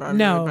they're doing, Bobby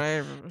No.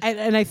 Roode.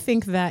 And I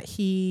think that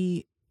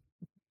he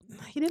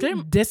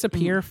didn't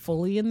disappear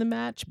fully in the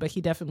match, but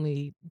he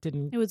definitely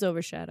didn't. It was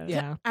overshadowed.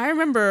 Yeah. I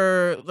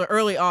remember the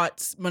early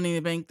aughts Money in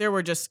the Bank. There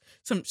were just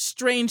some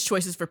strange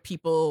choices for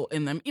people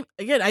in them.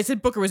 Again, I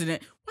said Booker was in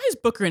it. Why is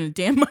Booker in a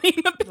damn Money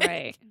in the Bank?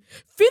 Right.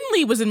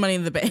 Finley was in Money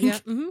in the Bank. Yeah.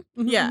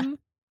 Mm-hmm.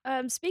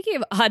 Yeah. Speaking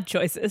of odd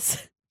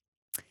choices,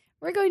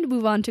 we're going to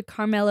move on to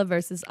Carmella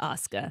versus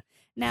Asuka.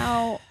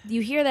 Now,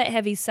 you hear that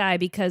heavy sigh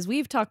because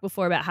we've talked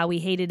before about how we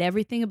hated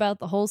everything about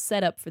the whole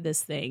setup for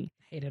this thing.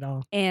 Hate it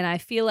all. And I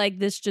feel like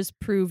this just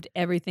proved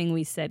everything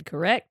we said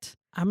correct.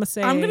 I'm going to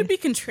say. I'm going to be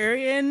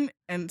contrarian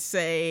and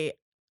say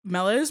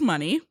Mella is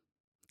money.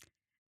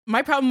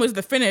 My problem was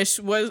the finish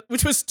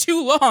which was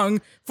too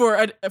long for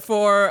a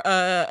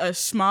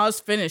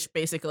schmoz finish,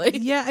 basically.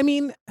 Yeah, I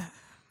mean.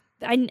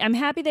 I'm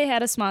happy they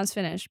had a Smoz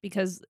finish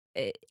because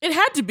It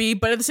had to be,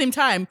 but at the same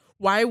time,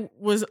 why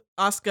was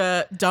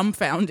Asuka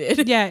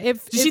dumbfounded? Yeah, Did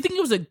she think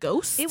it was a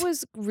ghost? it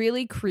was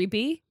really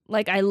creepy.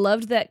 Like, I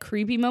loved that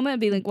creepy moment of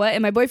being like, what?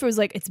 And my boyfriend was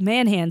like, it's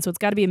man hand, so it's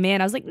got to be a man.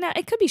 I was like, nah,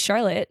 it could be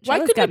Charlotte. Why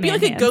Charlotte's couldn't got it be man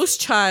like hands. a ghost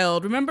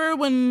child? Remember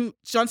when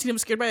John Cena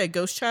was scared by a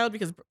ghost child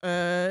because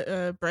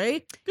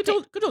Bray? Good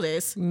old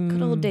days.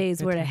 Good old days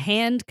good where a times.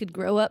 hand could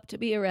grow up to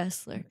be a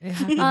wrestler. It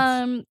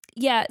happens.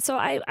 Yeah, so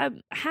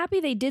I'm happy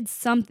they did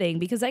something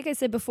because, like I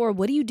said before,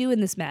 what do you do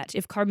in this match?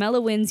 If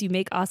Carmella wins, you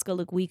make Asuka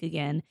look weak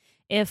again.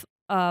 If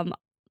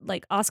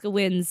like Asuka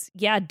wins,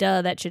 yeah,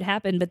 duh, that should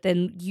happen. But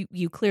then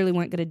you clearly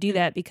weren't going to do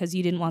that because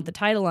you didn't want the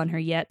title on her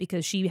yet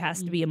because she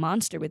has to be a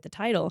monster with the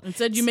title.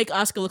 Instead, you make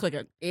Asuka look like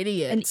an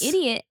idiot. An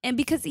idiot, and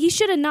because he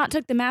should have not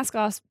took the mask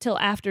off till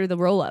after the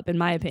roll up, in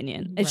my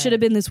opinion. It should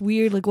have been this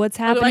weird, like, what's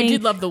Although happening? I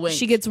did love the wink.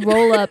 She gets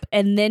roll up,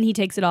 and then he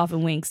takes it off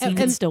and winks. He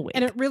can still wink.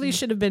 And it really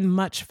should have been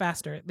much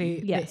faster.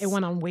 Yes. It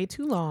went on way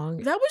too long.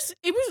 It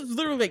was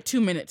literally like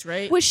 2 minutes,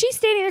 right? Was she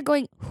standing there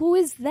going, who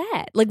is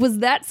that? Like, was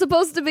that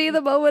supposed to be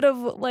the moment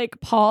of, like,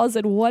 pause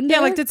and wonder? Yeah,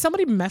 like, did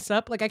somebody mess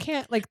up? Like, I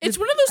can't, like... It's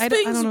did- one of those I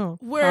things don't know.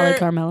 where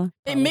Carmella.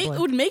 it Probably.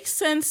 would make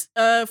sense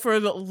for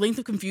the length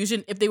of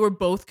confusion if they were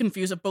both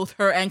confused, if both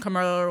her and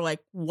Carmella were like,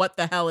 what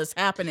the hell is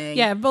happening?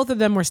 Yeah, both of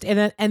them were...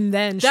 And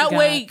then she That got-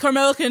 way,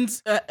 Carmella can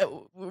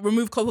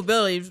remove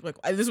culpability.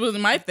 Like, this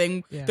wasn't my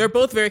thing. Yeah. They're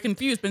both very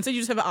confused. But instead,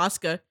 you just have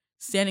Asuka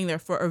standing there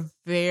for a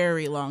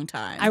very long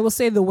time. I will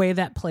say the way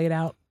that played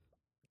out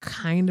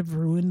kind of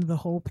ruined the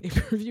whole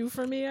pay-per-view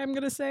for me, I'm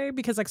going to say,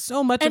 because like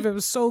so much of And it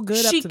was so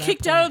good up she to that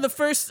kicked out of point. the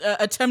first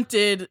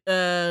attempted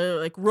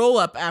like roll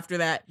up after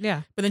that,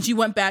 Yeah. but then she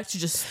went back to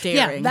just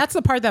staring. Yeah, that's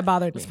the part that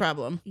bothered me. the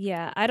problem.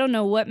 Yeah, I don't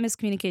know what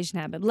miscommunication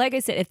happened. Like I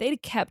said, if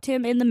they'd kept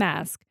him in the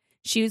mask,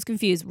 she was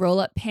confused. Roll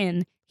up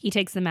pin. He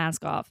takes the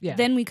mask off. Yeah.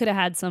 Then we could have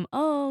had some,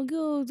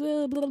 go,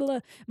 blah, blah, blah.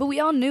 But we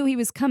all knew he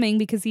was coming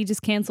because he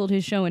just canceled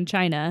his show in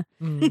China.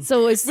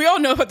 So it's We all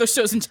know about those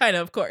shows in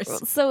China, of course.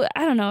 so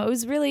I don't know. It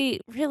was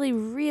really, really,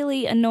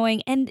 really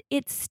annoying, and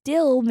it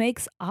still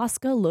makes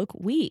Asuka look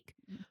weak.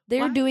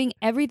 They're Why? doing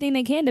everything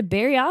they can to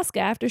bury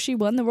Asuka after she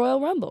won the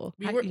Royal Rumble.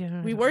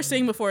 We were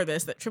saying before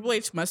this that Triple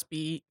H must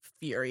be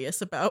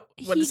furious about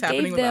what is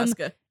happening with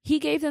Asuka. He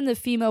gave them the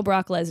female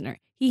Brock Lesnar.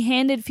 He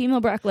handed female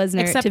Brock Lesnar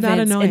Except to not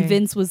Vince, annoying. and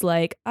Vince was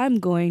like, "I'm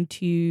going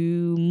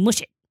to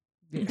mush it,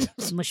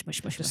 mush."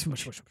 Just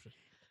mush.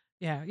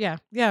 Yeah.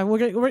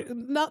 We're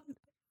not.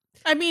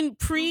 I mean,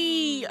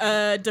 pre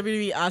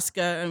WWE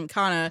Asuka and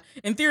Kana,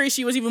 in theory,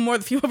 she was even more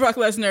the female Brock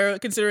Lesnar,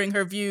 considering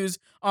her views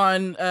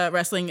on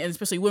wrestling and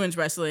especially women's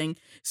wrestling.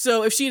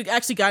 So if she had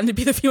actually gotten to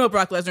be the female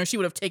Brock Lesnar, she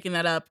would have taken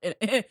that up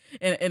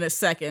in a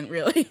second,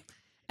 really.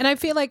 And I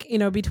feel like,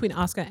 between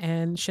Asuka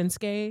and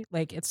Shinsuke,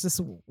 like, it's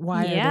just,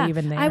 why are they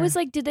even there? I was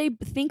like, did they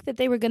think that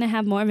they were going to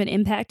have more of an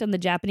impact on the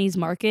Japanese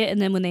market, and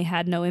then when they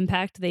had no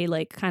impact, they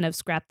like kind of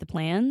scrapped the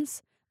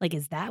plans? Like,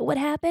 is that what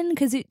happened?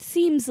 Because it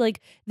seems like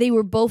they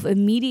were both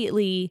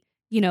immediately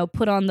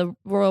put on the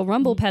Royal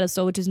Rumble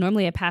pedestal, which is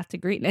normally a path to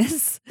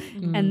greatness.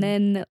 And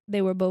then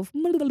they were both.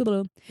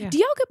 Yeah. Do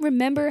y'all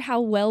remember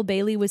how well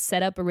Bayley was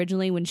set up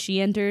originally when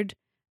she entered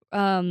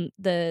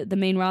the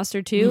main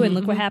roster too? And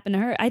look what happened to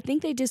her. I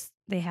think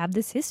they have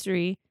this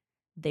history.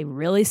 They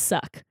really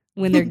suck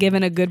when they're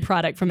given a good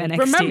product from NXT.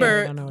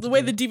 Remember the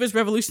way the Divas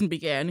Revolution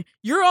began.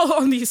 You're all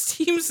on these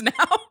teams now.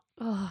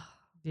 Oh.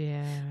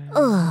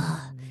 Yeah.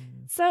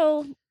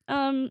 So,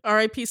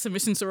 R.I.P.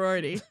 Submission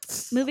Sorority.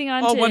 moving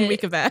on all to 1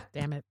 week of that.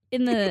 Damn it.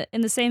 in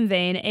the same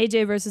vein,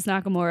 AJ versus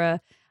Nakamura.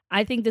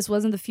 I think this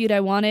wasn't the feud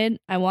I wanted.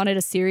 I wanted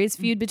a serious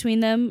feud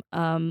between them.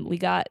 We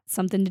got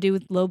something to do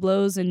with low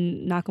blows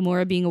and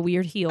Nakamura being a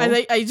weird heel.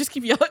 I just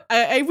keep yelling.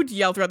 I would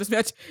yell throughout this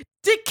match,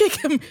 "Dick kick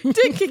him!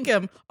 Dick kick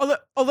him!"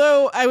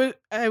 Although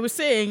I was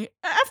saying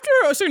after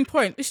a certain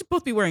point they should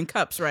both be wearing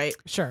cups, right?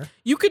 Sure.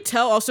 You could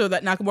tell also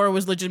that Nakamura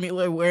was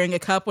legitimately wearing a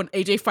cup when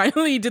AJ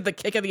finally did the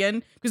kick at the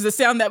end, because the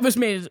sound that was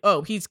made is,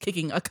 oh, he's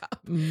kicking a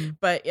cup.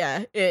 But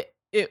yeah, it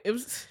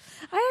was.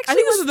 I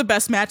think this was the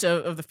best match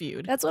of the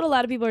feud. That's what a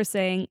lot of people are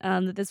saying,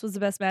 that this was the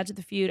best match of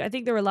the feud. I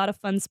think there were a lot of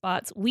fun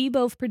spots. We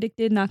both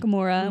predicted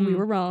Nakamura, and we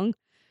were wrong.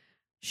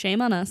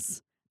 Shame on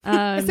us.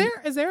 Is there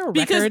a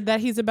record that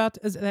he's that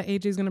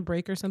AJ's going to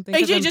break or something?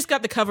 AJ just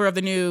got the cover of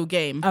the new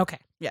game. Okay.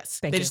 Yes.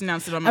 Thank they you. just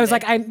announced it on Monday. I was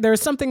like, there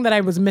was something that I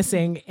was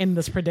missing in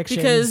this prediction.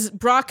 Because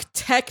Brock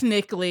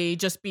technically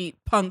just beat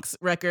Punk's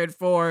record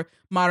for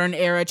Modern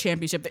Era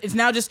Championship. It's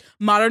now just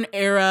Modern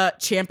Era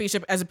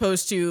Championship as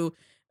opposed to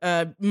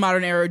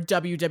Modern Era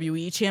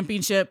WWE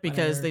Championship,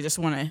 because they just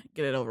want to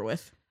get it over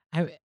with.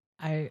 I'm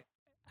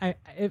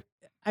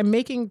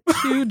making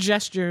two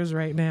gestures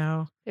right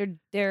now.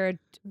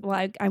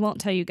 Well, I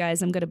won't tell you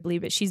guys. I'm going to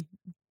bleep it. She's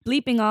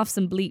bleeping off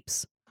some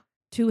bleeps.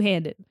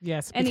 Two-handed.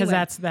 Yes, because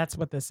Anyway. that's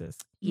what this is.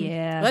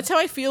 Yeah. That's how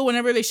I feel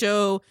whenever they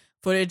show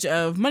footage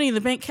of Money in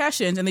the Bank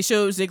cash-ins and they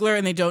show Ziggler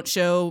and they don't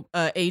show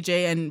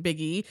AJ and Big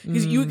E.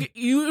 Because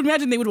you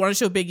imagine they would want to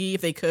show Big E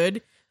if they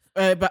could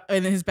but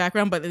in his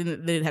background, but they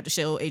didn't have to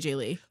show AJ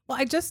Lee. Well,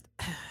 I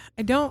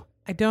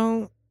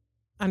don't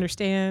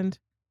understand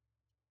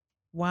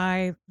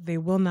why they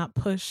will not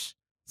push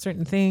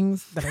certain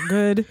things that are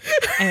good.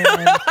 And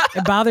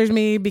it bothers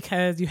me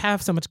because you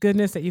have so much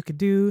goodness that you could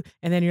do,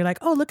 and then you're like,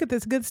 oh, look at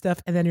this good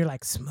stuff, and then you're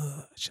like,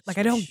 smush. Like,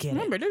 I don't get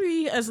Remember,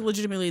 WWE has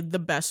legitimately the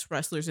best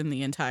wrestlers in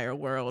the entire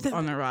world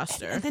on their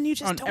roster. And then you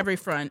just on don't. every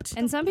front.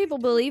 And some people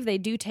believe they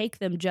do take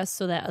them just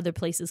so that other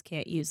places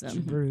can't use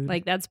them. Rude.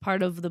 Like, that's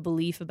part of the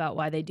belief about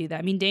why they do that.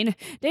 I mean, Dana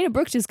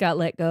Brooke just got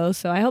let go,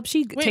 so I hope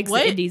she takes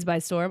what? the indies by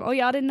storm. Oh,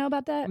 y'all didn't know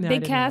about that? No, I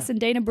Big didn't Cass know. and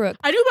Dana Brooke.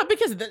 I knew about,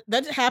 because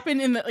that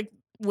happened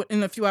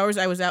in the few hours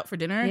I was out for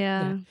dinner.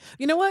 Yeah.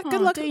 You know what?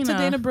 Good Aw, luck to Dana.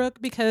 Dana Brooke,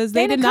 because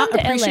they Dana, did not come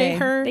to appreciate LA.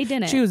 her. They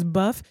didn't. She was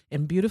buff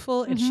and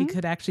beautiful, and she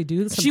could actually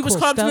do some She was cool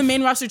called up to stuff. the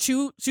main roster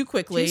too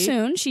quickly. Too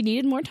soon. She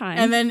needed more time.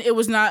 And then it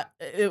was not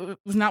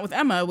with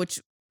Emma,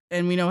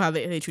 and we know how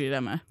they treated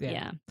Emma.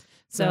 yeah.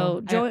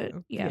 So,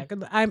 yeah.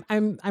 Good,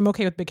 I'm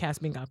okay with Big Cass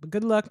being gone, but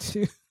good luck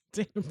to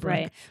Dana Brooke.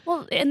 Right.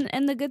 Well,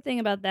 and the good thing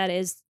about that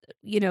is,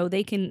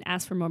 they can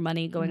ask for more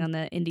money going on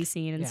the indie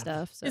scene and Yeah.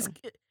 stuff. So.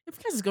 If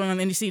Cass is going on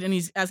the indie scene and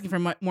he's asking for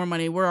more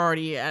money, we're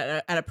already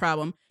at a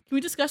problem. Can we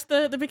discuss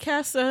the Big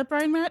Cass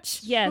Bryan match?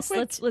 Yes,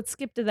 real quick? let's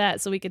skip to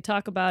that so we could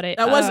talk about it.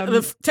 That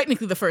was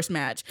technically the first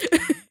match.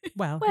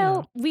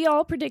 Well, we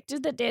all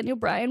predicted that Daniel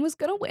Bryan was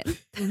gonna win.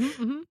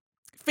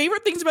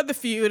 Favorite things about the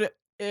feud,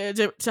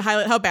 to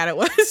highlight how bad it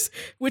was,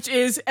 which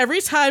is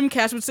every time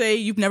Cass would say,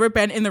 "You've never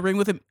been in the ring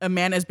with a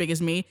man as big as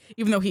me,"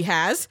 even though he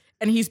has,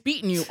 and he's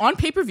beaten you on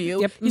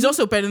pay-per-view. Yep. He's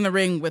also been in the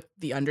ring with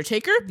The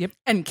Undertaker, Yep.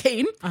 and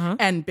Kane,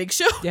 and Big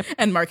Show, Yep.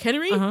 and Mark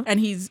Henry, and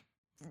he's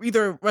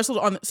either wrestled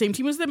on the same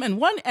team as them and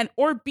won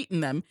or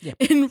beaten them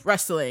in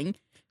wrestling.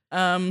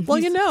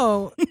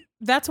 Well,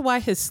 that's why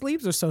his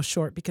sleeves are so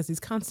short, because he's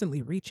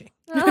constantly reaching.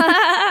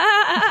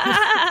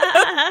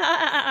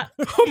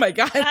 Oh my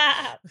God.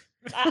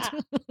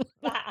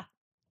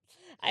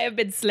 I have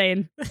been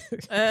slain.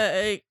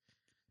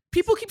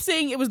 People keep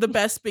saying it was the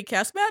best Big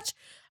Cass match.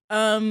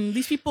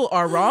 These people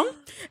are wrong.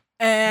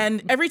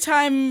 And every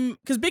time,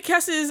 because Big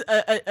Cass's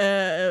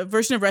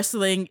version of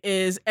wrestling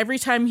is every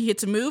time he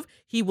hits a move,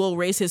 he will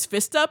raise his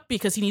fist up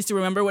because he needs to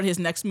remember what his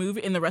next move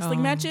in the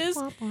wrestling match is.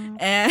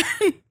 And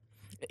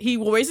he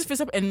will raise his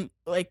fist up and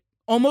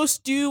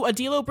almost do a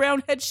D'Lo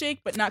Brown head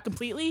shake, but not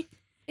completely.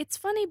 It's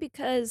funny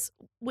because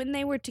when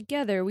they were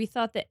together, we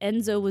thought that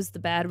Enzo was the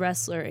bad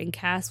wrestler and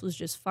Cass was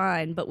just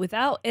fine. But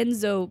without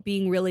Enzo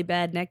being really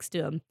bad next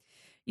to him,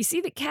 you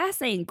see that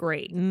Cass ain't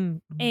great.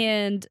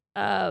 And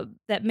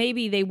that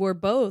maybe they were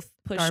both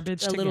pushed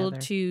Garbage a little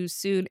together. too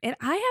soon. And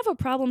I have a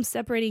problem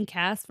separating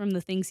Cass from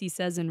the things he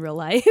says in real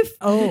life.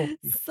 Oh,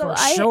 So for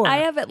sure. I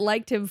haven't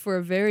liked him for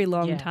a very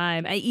long Yeah.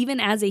 time.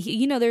 Even as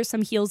there's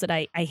some heels that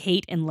I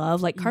hate and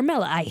love. Like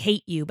Carmella, I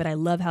hate you, but I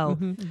love how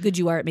good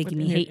you are at making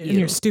me hate in you.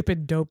 your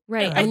stupid dope.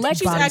 Right. I think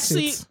she's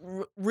actually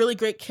bodysuits. really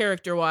great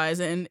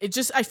character-wise, and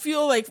I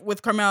feel like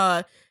with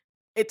Carmella,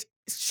 it's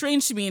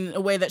strange to me in a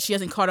way that she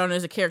hasn't caught on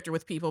as a character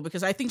with people,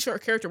 because I think her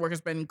character work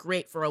has been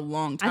great for a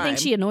long time. I think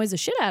she annoys the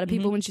shit out of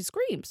people when she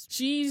screams.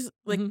 She's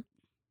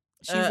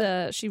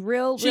She's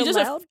real she's just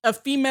loud. a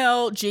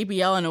female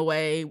JBL in a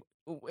way.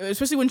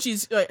 Especially when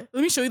she's like,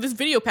 let me show you this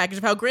video package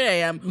of how great I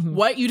am. Mhm.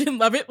 What? You didn't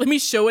love it? Let me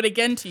show it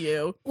again to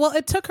you. Well,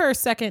 it took her a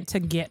second to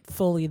get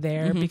fully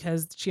there Mhm.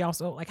 because she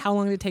also, like, how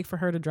long did it take for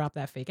her to drop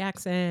that fake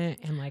accent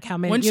and, like, how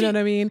many, When you know she- what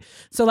I mean?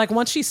 So, like,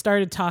 once she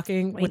started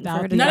talking Waiting for her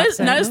without to the drop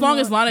accent, Not as long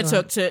as Lana Right.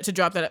 took to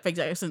drop that fake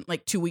accent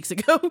like 2 weeks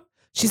ago.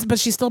 but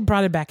she still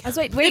brought it back. I was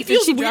like, It wait, did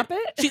feels she weird. drop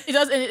it? It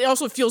does, and it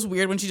also feels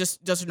weird when she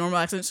just does her normal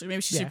accent. So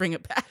maybe she should Yeah. bring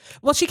it back.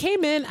 Well, she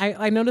came in.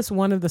 I noticed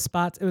one of the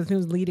spots. It was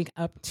leading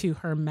up to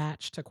her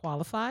match to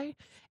qualify,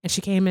 and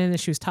she came in and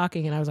she was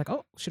talking, and I was like,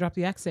 "Oh, she dropped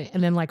the accent."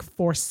 And then, like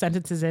 4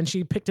 sentences in,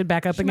 she picked it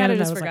back up She again, might have and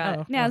I just was forgot. like,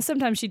 "Oh, yeah, well."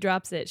 sometimes she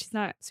drops it. She's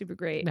not super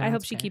great. No, I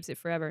hope it's she okay. keeps it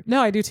forever.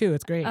 No, I do too.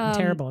 It's great and Um,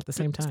 terrible at the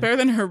same It's time. better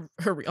than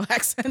her real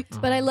accent.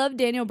 But I love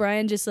Daniel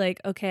Bryan just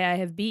like, okay, I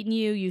have beaten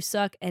you, you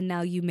suck, and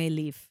now you may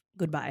leave.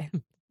 Goodbye.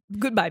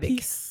 Goodbye,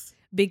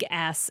 big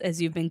ass,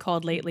 as you've been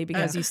called lately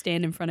because you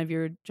stand in front of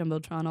your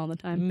Jumbotron all the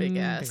time. Big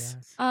ass.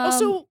 Um,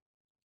 Also,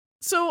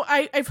 so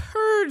I've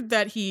heard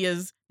that he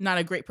is not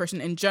a great person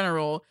in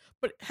general,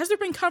 but has there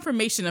been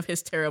confirmation of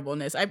his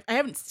terribleness? I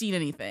haven't seen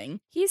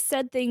anything. he's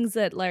said things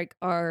that like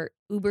are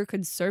uber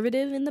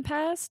conservative in the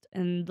past,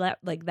 and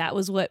that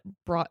was what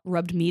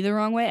rubbed me the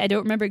wrong way. I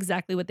don't remember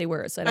exactly what they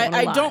were, so I don't wanna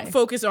I lie. don't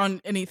focus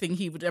on anything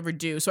he would ever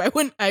do, so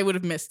I would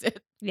have missed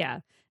it. Yeah.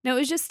 No, it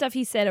was just stuff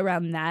he said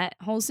around that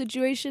whole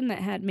situation that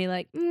had me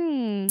like,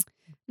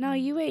 no,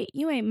 you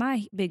ain't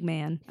my big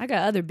man. I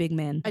got other big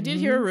men. I did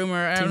hear a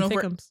rumor. I don't know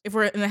if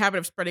we're in the habit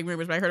of spreading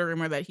rumors, but I heard a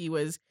rumor that he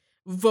was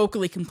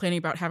vocally complaining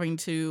about having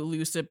to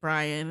lose to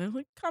Brian. And I'm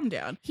like, calm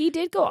down. He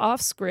did go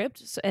off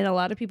script, and a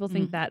lot of people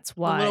think that's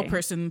why. The little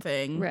person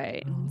thing.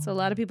 Right. So a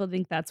lot of people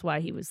think that's why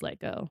he was let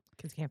go.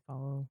 Kids can't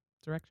follow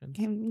directions.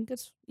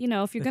 Because,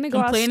 if you're going to go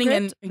off Complaining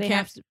script, and they can't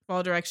have to.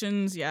 follow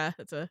directions. Yeah,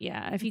 that's a.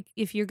 Yeah,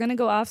 if you're gonna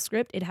go off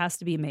script, it has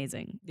to be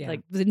amazing. Yeah.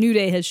 Like the New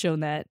Day has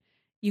shown that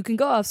you can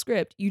go off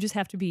script. You just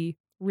have to be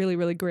really,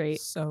 really great.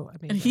 So I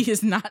mean, And he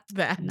is not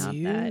that. Not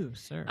that.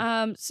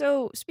 sir.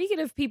 So speaking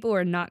of people who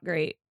are not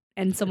great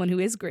and someone who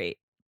is great,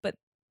 but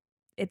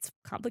it's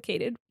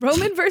complicated.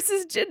 Roman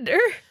versus Jinder.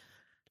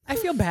 I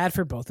feel bad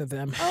for both of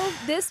them. Oh,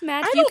 this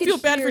match. I you don't could feel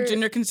bad for hear-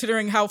 Jinder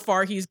considering how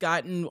far he's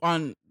gotten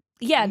on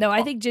Yeah, no,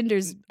 I think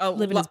Jinder's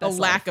living his a best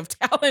lack life. of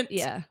talent.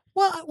 Yeah.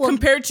 Well,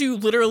 Compared to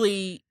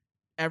literally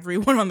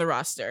everyone on the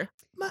roster.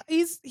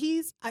 this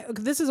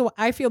is what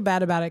I feel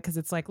bad about it because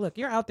it's like, look,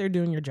 you're out there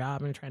doing your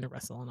job and trying to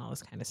wrestle and all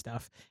this kind of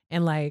stuff,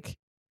 and like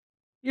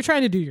you're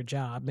trying to do your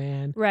job,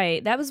 man.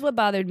 Right. That was what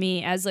bothered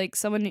me as like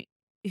someone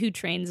who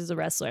trains as a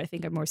wrestler. I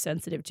think I'm more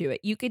sensitive to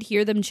it. You could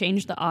hear them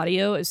change the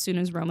audio as soon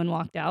as Roman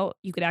walked out.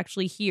 You could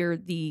actually hear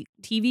the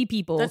TV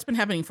people That's been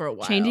happening for a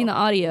while. changing the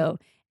audio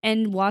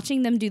and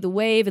watching them do the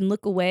wave and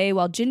look away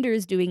while Jinder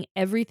is doing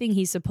everything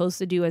he's supposed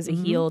to do as a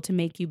Mhm. heel to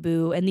make you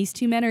boo. And these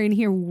two men are in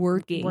here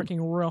working.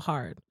 Real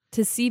hard.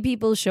 To see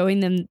people showing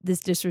them this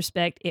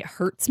disrespect, it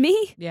hurts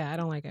me. Yeah, I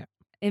don't like it.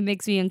 It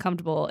makes me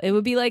uncomfortable. It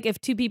would be like if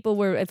if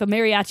a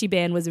mariachi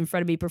band was in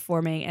front of me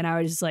performing and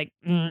I was just like,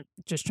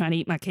 just trying to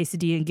eat my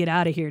quesadilla and get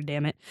out of here,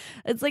 damn it.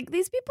 It's like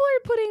these people are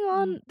putting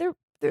on, they're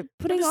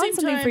putting the on same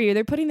something for time- you.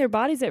 They're putting their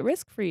bodies at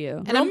risk for you.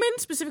 And Roman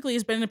specifically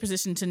has been in a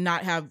position to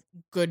not have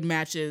good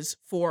matches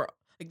for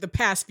like the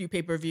past few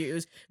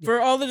pay-per-views. Yeah. For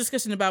all the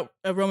discussion about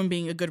Roman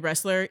being a good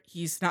wrestler,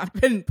 he's not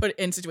been put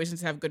in situations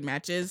to have good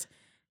matches.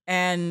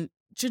 And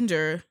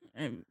Jinder,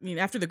 I mean,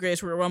 after the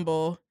Greatest Royal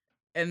Rumble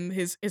and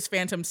his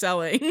phantom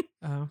selling,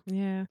 Oh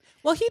yeah.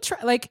 Well, he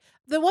like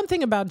the one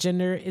thing about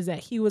Jinder is that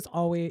he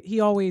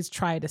always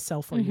tried to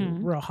sell for you Mhm.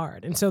 real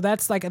hard, and so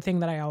that's like a thing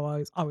that I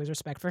always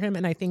respect for him.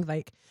 And I think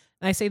like,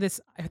 and I say this,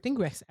 I think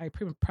I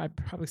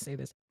probably say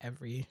this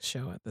every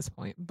show at this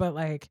point, but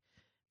like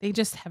they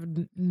just have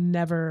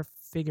never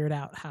figured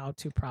out how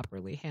to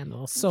properly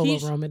handle solo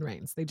Roman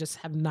Reigns. They just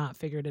have not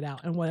figured it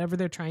out, and whatever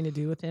they're trying to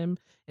do with him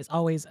is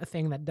always a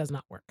thing that does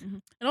not work.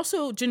 and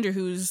also Jinder,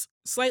 who's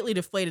slightly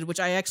deflated, which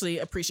I actually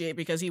appreciate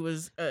because he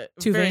was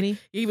Too very, veiny.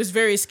 He was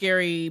very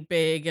scary,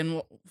 big,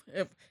 and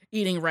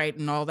eating right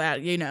and all that,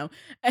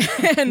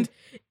 And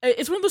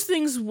it's one of those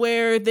things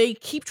where they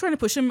keep trying to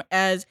push him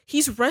as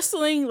he's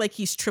wrestling like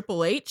he's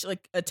Triple H,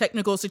 like a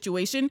technical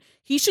situation.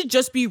 He should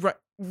just be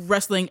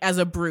wrestling as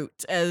a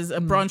brute, as a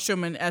Braun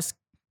Strowman-esque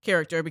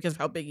character because of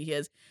how big he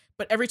is.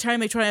 But every time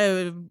they try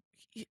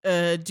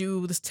to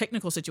do this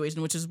technical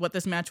situation, which is what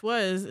this match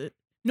was,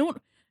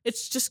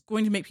 it's just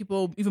going to make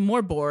people even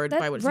more bored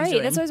by what he's doing.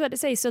 Right, that's what I was about to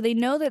say. So they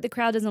know that the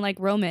crowd doesn't like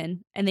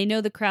Roman, and they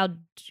know the crowd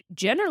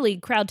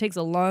takes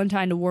a long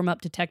time to warm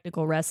up to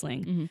technical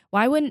wrestling. Mhm.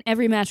 Why wouldn't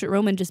every match with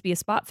Roman just be a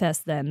spot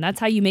fest then? That's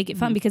how you make it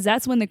fun, Mhm. because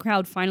that's when the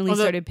crowd finally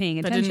Although started paying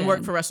That attention. didn't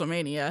work for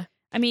WrestleMania.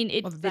 I mean,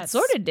 it that's-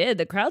 sort of did.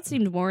 The crowd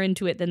seemed more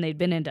into it than they'd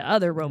been into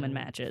other Roman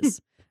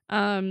matches.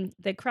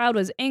 The crowd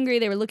was angry.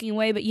 They were looking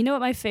away. But you know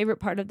what my favorite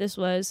part of this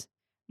was?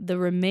 The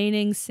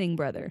remaining Singh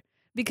brother.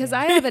 Because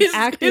I have an His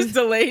active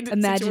delayed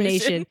imagination.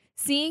 situation.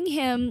 Seeing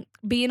him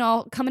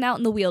coming out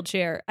in the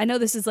wheelchair. I know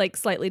this is like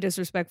slightly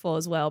disrespectful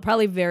as well.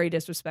 Probably very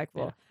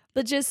disrespectful. Yeah.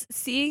 but just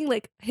seeing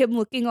like him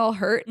looking all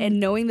hurt and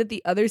knowing that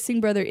the other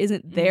Singh brother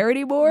isn't there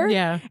anymore.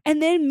 Yeah.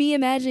 And then me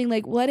imagining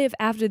like, what if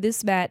after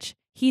this match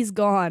he's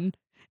gone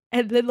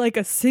and then like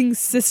a Singh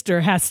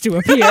sister has to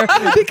appear?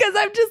 Because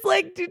I'm just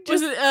like, dude,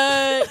 Was just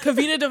it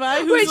Kavita Devai?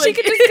 where Who's she like,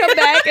 could just come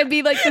back and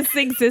be like the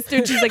Singh sister.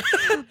 And she's like,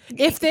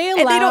 If they allowed,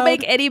 and they don't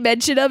make any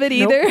mention of it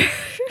Nope. either.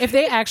 if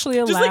they actually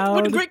just like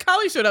allowed, when Great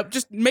Khali showed up,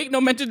 just make no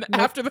mention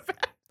after the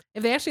fact.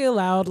 if they actually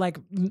allowed like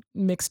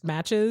mixed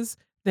matches,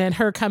 then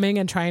her coming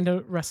and trying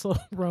to wrestle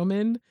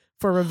Roman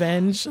for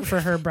revenge for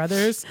her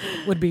brothers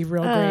would be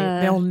real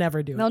great. They'll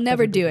never do it. They'll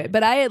never do it.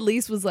 But I at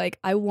least was like,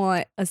 I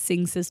want a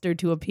Singh sister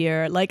to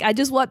appear. Like, I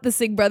just want the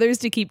Singh brothers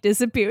to keep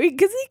disappearing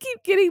because they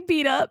keep getting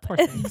beat up. Poor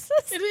things.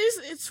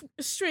 It's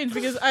strange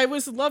because I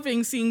was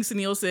loving seeing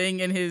Sunil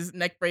Singh in his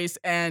neck brace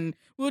and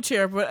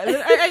wheelchair, but I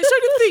started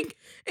to think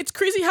it's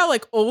crazy how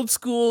like old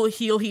school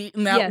heel heat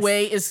in that Yes.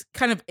 way is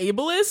kind of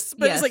ableist,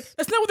 but Yes. it's like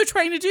that's not what they're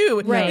trying to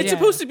do. Right. It's Yeah.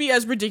 supposed to be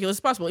as ridiculous as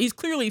possible. He's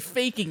clearly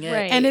faking it.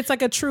 Right. And it's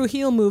like a true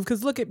heel move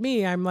because look at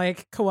me, I'm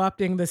like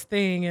co-opting this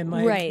thing and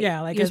like right. yeah,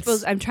 like You're it's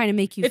supposed. I'm trying to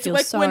make you It's feel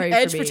like sorry when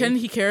Edge for me.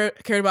 pretended he cared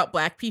about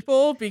black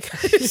people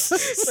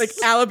because like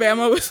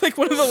Alabama was like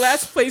one of the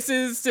last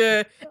places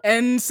to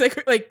end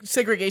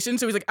segregation.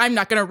 So he's like, I'm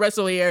not gonna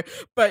wrestle here,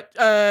 but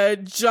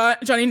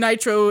Johnny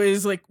Nitro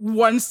is like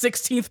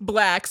 1/16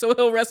 black, so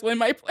he'll wrestle in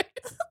my place.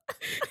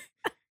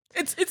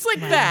 It's like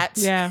that.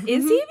 yeah.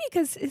 Is he?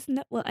 Because it's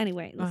not. Well,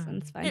 anyway, listen,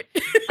 it's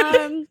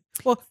fine.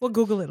 We'll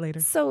Google it later.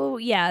 So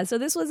yeah, so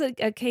this was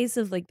a case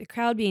of like the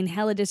crowd being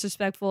hella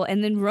disrespectful,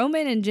 and then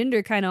Roman and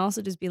Jinder kind of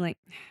also just being like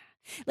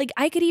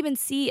I could even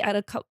see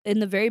in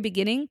the very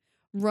beginning,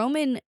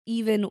 Roman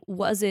even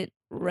wasn't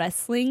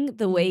wrestling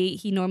the way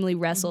he normally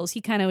wrestles.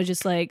 He kind of was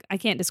just like, I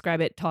can't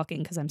describe it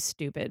talking because I'm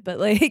stupid, but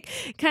like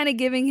kind of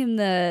giving him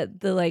the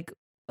like,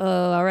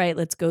 oh, all right,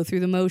 let's go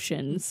through the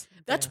motions.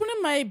 That's one of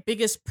my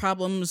biggest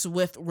problems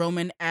with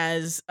Roman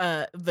as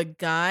the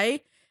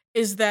guy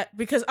is that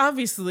because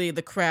obviously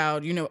the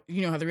crowd, you know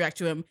how they react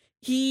to him.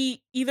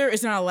 He either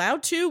is not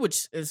allowed to,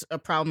 which is a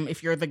problem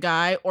if you're the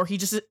guy, or he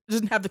just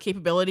doesn't have the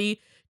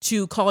capability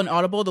to call an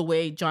audible the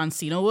way John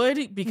Cena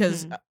would,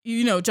 because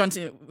John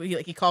Cena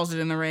he calls it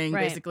in the ring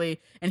Right.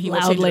 basically, and he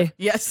Loudly. will change it.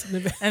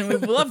 Yes, and we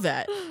love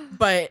that.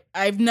 But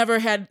I've never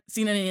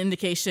seen any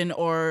indication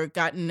or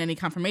gotten any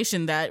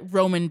confirmation that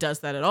Roman does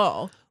that at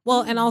all.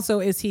 Well, and also,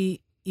 is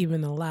he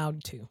even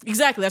allowed to?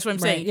 Exactly, that's what I'm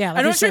Right, saying. yeah, like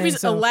I'm you're not sure if saying,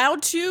 he's so-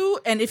 allowed to,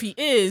 and if he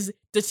is,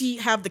 does he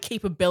have the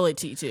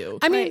capability to?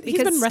 I mean, Right, he's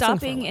because been wrestling for a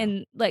stopping while.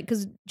 and like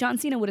because John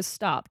Cena would have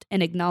stopped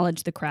and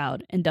acknowledged the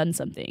crowd and done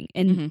something,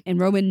 and Mhm. and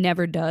Roman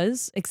never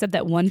does, except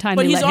that one time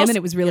But they he's let him also- and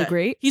it was really yeah.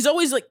 great. He's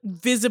always like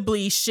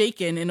visibly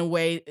shaken in a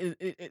way.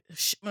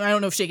 I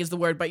don't know if shake is the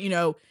word, but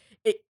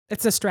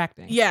It's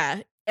distracting.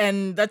 yeah.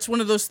 And that's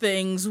one of those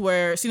things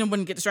where Cena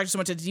wouldn't get distracted so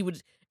much as he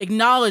would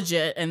acknowledge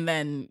it and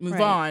then move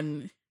Right.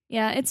 on.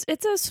 Yeah, it's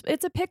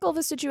a pickle of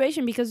a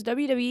situation because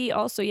WWE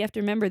also, you have to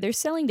remember, they're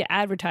selling to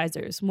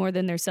advertisers more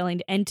than they're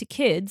selling to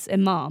kids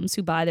and moms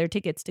who buy their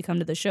tickets to come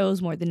to the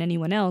shows more than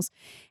anyone else.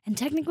 And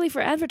technically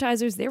for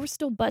advertisers, there were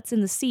still butts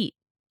in the seat.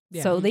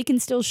 Yeah. So they can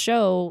still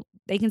sell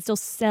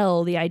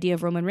the idea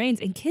of Roman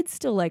Reigns, and kids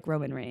still like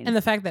Roman Reigns. And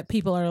the fact that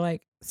people are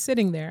like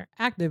sitting there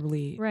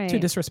actively to Right.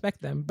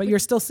 disrespect them, but you're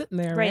still sitting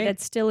there, right, right?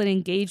 that's still an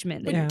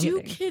engagement. that But Yeah. you're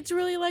do giving. kids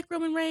really like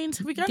Roman Reigns?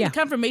 Have we gotten Yeah. the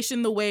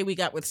confirmation the way we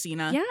got with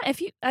Cena? Yeah, have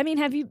you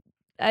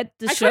at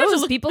the I try not to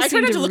shows look, people I try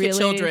seem not to to look really at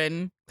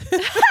children.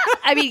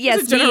 I mean,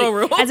 yes, As a general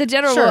rule. as a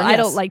general Sure, rule, I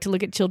don't yes. like to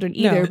look at children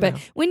No, either. But no.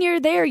 when you're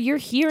there, you're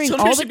hearing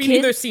Children all the should be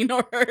neither kids. seen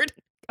nor heard.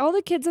 All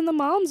the kids and the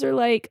moms are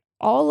like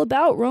all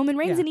about Roman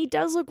Reigns, Yeah. and he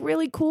does look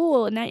really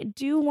cool, and I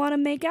do want to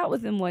make out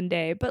with him one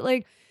day. But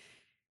like,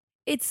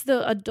 it's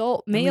the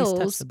adult At least touch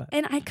males, the butt.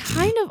 and I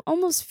kind of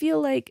almost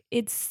feel like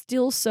it's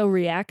still so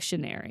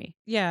reactionary.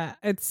 Yeah,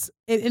 it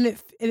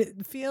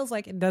feels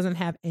like it doesn't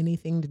have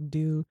anything to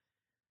do.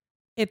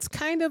 It's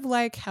kind of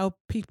like how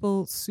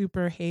people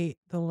super hate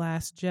The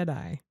Last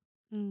Jedi,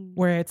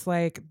 where it's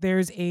like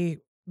there's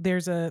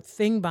a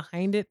thing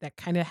behind it that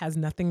kind of has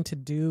nothing to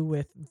do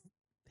with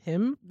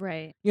him.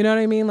 Right. You know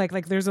what I mean? Like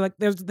there's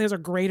a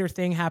greater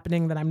thing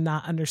happening that I'm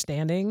not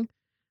understanding,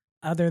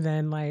 other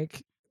than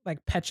like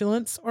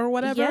petulance or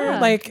whatever.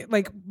 Yeah.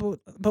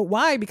 But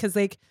why? Because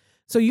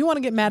so you want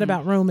to get mad Mhm.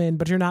 about Roman,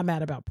 but you're not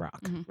mad about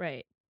Brock. Mhm.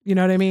 Right. You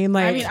know what I mean?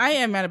 Like I mean, I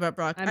am mad about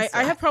Brock. I'm I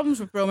sorry. have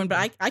problems with Roman,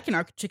 but I can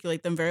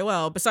articulate them very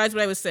well. Besides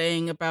what I was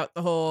saying about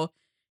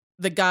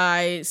the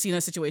guy Cena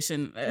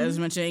situation, as I was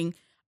mentioning,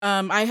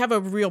 I have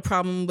a real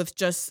problem with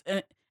just.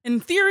 In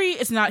theory,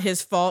 it's not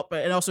his fault,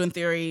 but and also in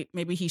theory,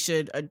 maybe he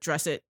should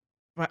address it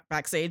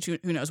backstage. Who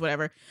knows?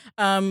 Whatever.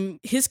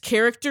 His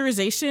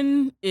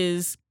characterization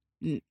is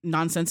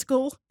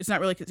nonsensical. It's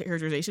not really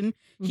characterization.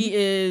 He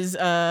is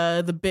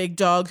the big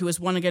dog who is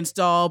one against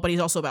all, but he's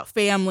also about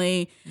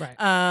family. right.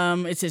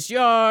 It's his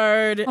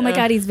yard. Oh my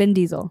God, he's Vin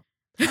Diesel.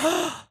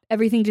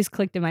 Everything just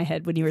clicked in my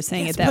head when you were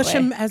saying Yes, it that push way.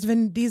 him as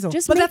Vin Diesel.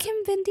 Just But make that's-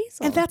 him Vin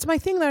Diesel. And that's my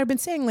thing that I've been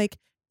saying. Like,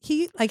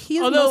 his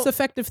Although- most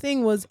effective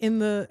thing was in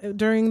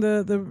during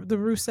the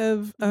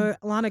Rusev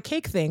Lana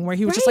Cake thing, where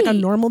he was just like a Right.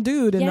 normal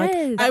dude, and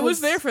Yes. I was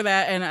there for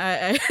that, and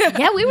I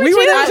Yeah, we were we too.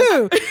 were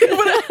there too.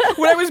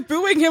 when I was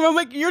booing him, I'm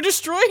like, "You're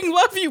destroying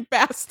Love, you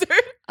bastard!"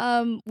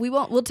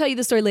 We'll tell you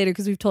the story later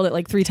because we've told it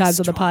like 3 times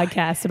on the Destroy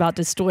podcast about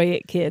Destroy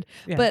It Kid.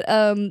 Yeah. But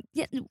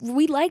yeah,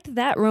 we liked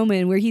that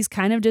Roman where he's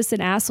kind of just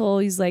an asshole.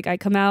 He's like, I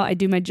come out, I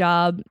do my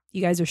job.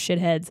 You guys are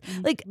shitheads.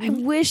 Like, I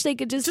wish they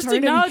could just turn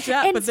him- acknowledge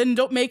that, and but then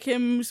don't make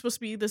him supposed to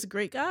be this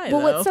great guy.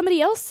 Well, though. what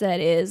somebody else said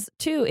is,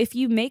 too, if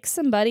you make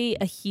somebody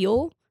a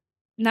heel,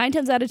 9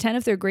 times out of 10,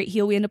 if they're a great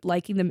heel, we end up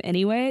liking them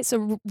anyway.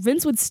 So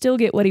Vince would still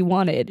get what he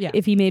wanted Yeah.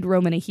 if he made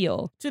Roman a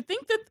heel. To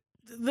think that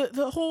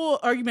the whole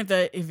argument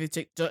that if it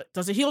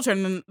does a heel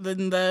turn,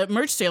 then the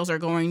merch sales are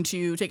going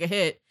to take a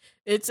hit.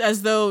 It's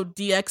as though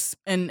DX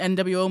and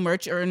NWO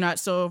merch are not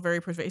so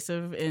very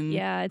pervasive in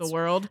the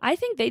world. I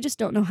think they just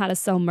don't know how to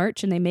sell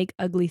merch and they make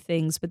ugly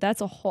things, but that's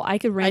a whole, I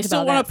could rant I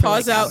still about want that to for,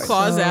 pause like, out, hours.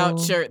 claws out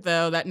So- shirt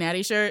though, that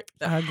natty shirt.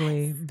 The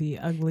ugliest.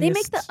 They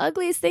make the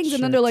ugliest things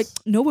and then they're like,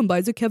 shirts. no one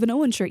buys a Kevin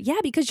Owens shirt. Yeah,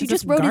 because you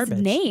 'Cause just it's wrote garbage.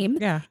 his name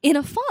Yeah. in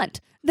a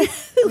font. Like,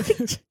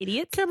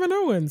 idiots. Kevin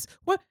Owens.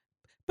 What?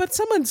 But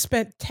someone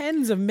spent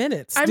tens of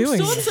minutes I'm doing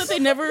so this. upset they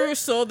never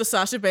sold the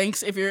Sasha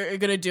Banks. If you're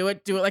gonna do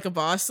it like a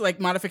boss, like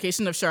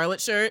modification of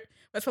Charlotte shirt.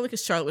 That's probably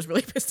because Charlotte was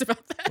really pissed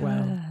about that.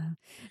 Wow.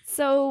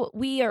 So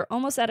we are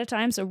almost out of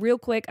time. So real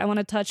quick, I want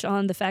to touch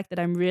on the fact that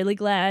I'm really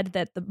glad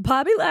that the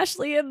Bobby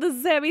Lashley and the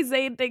Sami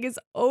Zayn thing is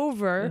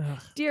over. Ugh,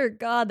 Dear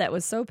God, that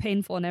was so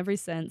painful in every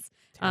sense.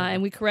 terrible.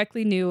 And we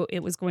correctly knew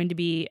it was going to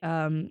be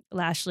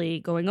Lashley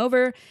going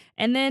over.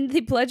 And then the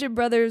Bludgeon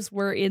Brothers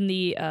were in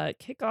the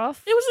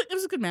kickoff. It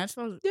was a good match.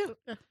 That was-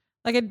 Yeah.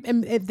 Like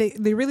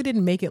they really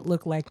didn't make it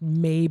look like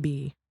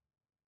maybe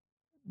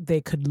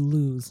they could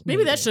lose.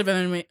 Maybe that should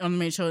have been on the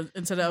main show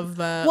instead of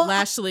Well,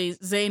 Lashley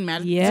Zayn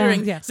match. Yeah.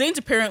 Considering Yeah. Zayn's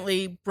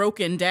apparently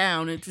broken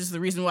down, which is the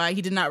reason why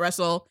he did not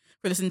wrestle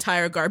for this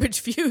entire garbage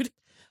feud.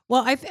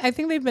 Well, I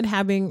think they've been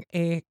having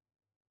a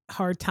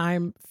hard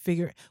time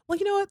figuring. Well,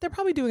 you know what? They're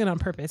probably doing it on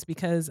purpose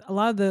because a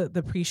lot of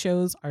the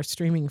pre-shows are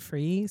streaming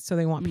free, so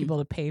they want Mm. people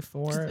to pay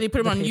for. They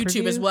put them the on YouTube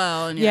pay-per-view. as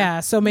well. And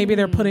Yeah, so maybe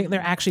they're Mm.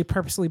 actually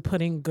purposely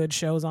putting good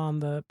shows on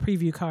the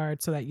preview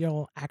card so that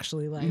you'll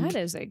actually like. That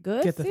is a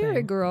good Get the theory,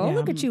 thing. girl. Yeah.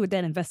 Look at you with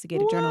that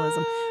investigative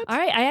journalism. What? All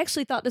right, I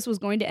actually thought this was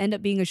going to end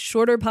up being a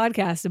shorter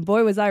podcast, and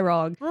boy, was I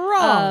wrong.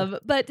 Wrong.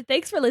 But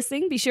thanks for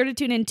listening. Be sure to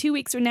tune in 2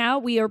 weeks from now.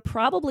 We are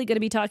probably going to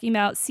be talking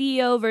about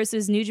CEO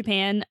versus New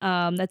Japan.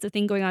 That's a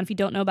thing going on. If you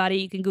don't know about it,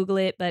 you can Google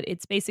it. But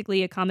it's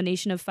basically a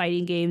combination of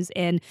fighting games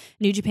and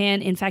New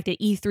Japan. In fact, at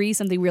E3,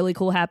 something really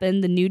cool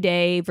happened. The New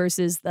Day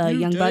versus the New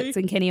Young Day? Bucks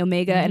and Kenny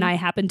Omega. And I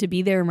happened to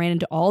be there and ran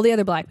into all the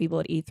other black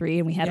people at E3.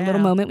 And we had a little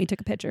Yeah. moment. We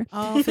took a picture.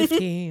 All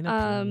 15.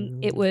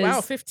 It was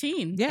Wow,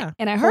 15. Yeah.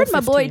 and I whole heard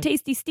my boy 15.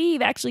 Tasty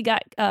Steve actually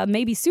got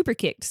maybe super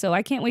kicked. So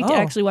I can't wait to Oh.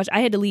 actually watch.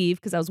 I had to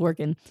leave because I was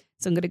working.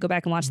 So I'm going to go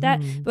back and watch that.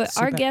 But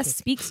our super guest kick.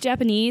 speaks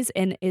Japanese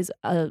and is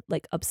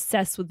like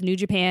obsessed with New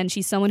Japan.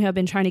 She's someone who I've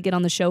been trying to get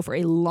on the show for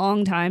a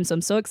long time. So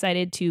I'm so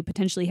excited to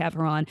potentially have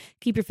her on.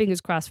 Keep your fingers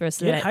crossed for us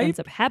so Get that hype. ends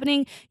up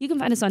happening. You can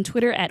find us on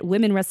Twitter at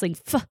Women Wrestling.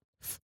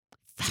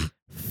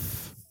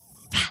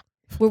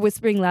 We're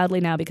whispering loudly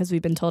now because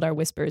we've been told our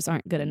whispers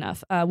aren't good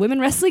enough. Women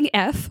Wrestling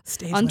F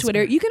Stage on Twitter.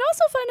 whisper. You can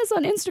also find us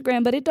on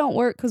Instagram, but it don't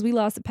work because we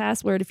lost the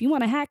password. If you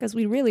want to hack us,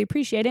 we really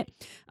appreciate it.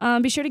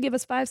 Be sure to give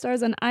us 5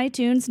 stars on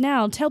iTunes.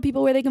 Now, tell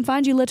people where they can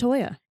find you,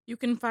 LaToya. You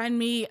can find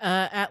me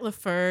at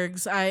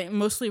LaFergs. I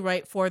mostly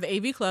write for the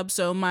AV Club,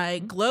 so my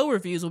Glow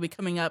reviews will be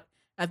coming up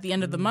at the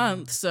end of the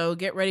month. So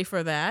get ready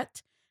for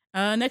that.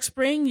 Next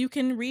spring, you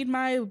can read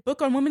my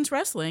book on women's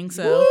wrestling.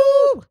 So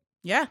Woo!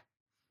 yeah,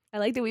 I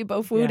like that we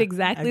both wooed Yeah,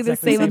 exactly the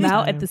exactly same the same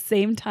amount time. at the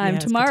same time. Yeah,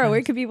 it's good Tomorrow, where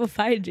times. can people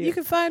find you? You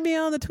can find me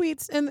on the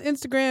tweets and the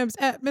Instagrams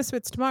at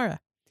Misfits Tamara.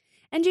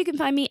 And you can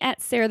find me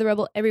at Sarah the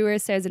Rebel everywhere.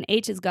 Sarah's an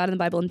H, as God in the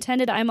Bible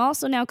intended. I'm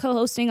also now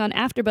co-hosting on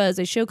AfterBuzz,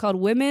 a show called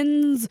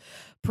Women's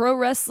Pro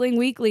Wrestling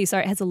Weekly.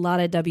 Sorry, it has a lot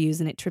of W's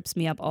and it trips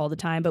me up all the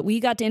time. But we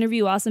got to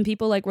interview awesome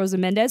people like Rosa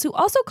Mendez, who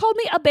also called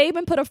me a babe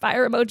and put a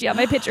fire emoji on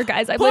my picture,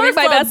 guys. I'm Por living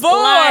my best favor.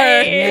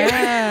 life.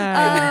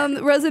 Yeah.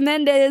 Rosa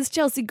Mendez,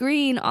 Chelsea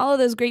Green, all of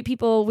those great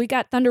people. We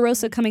got Thunder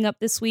Rosa coming up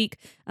this week.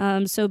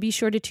 So be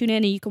sure to tune in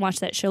and you can watch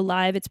that show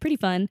live. It's pretty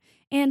fun.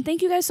 And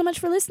thank you guys so much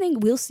for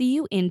listening. We'll see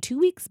you in 2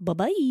 weeks.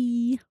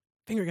 Bye-bye.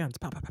 Finger guns.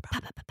 Pow, pow, pow, pow. Pow,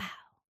 pow,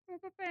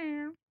 pow,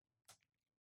 pow.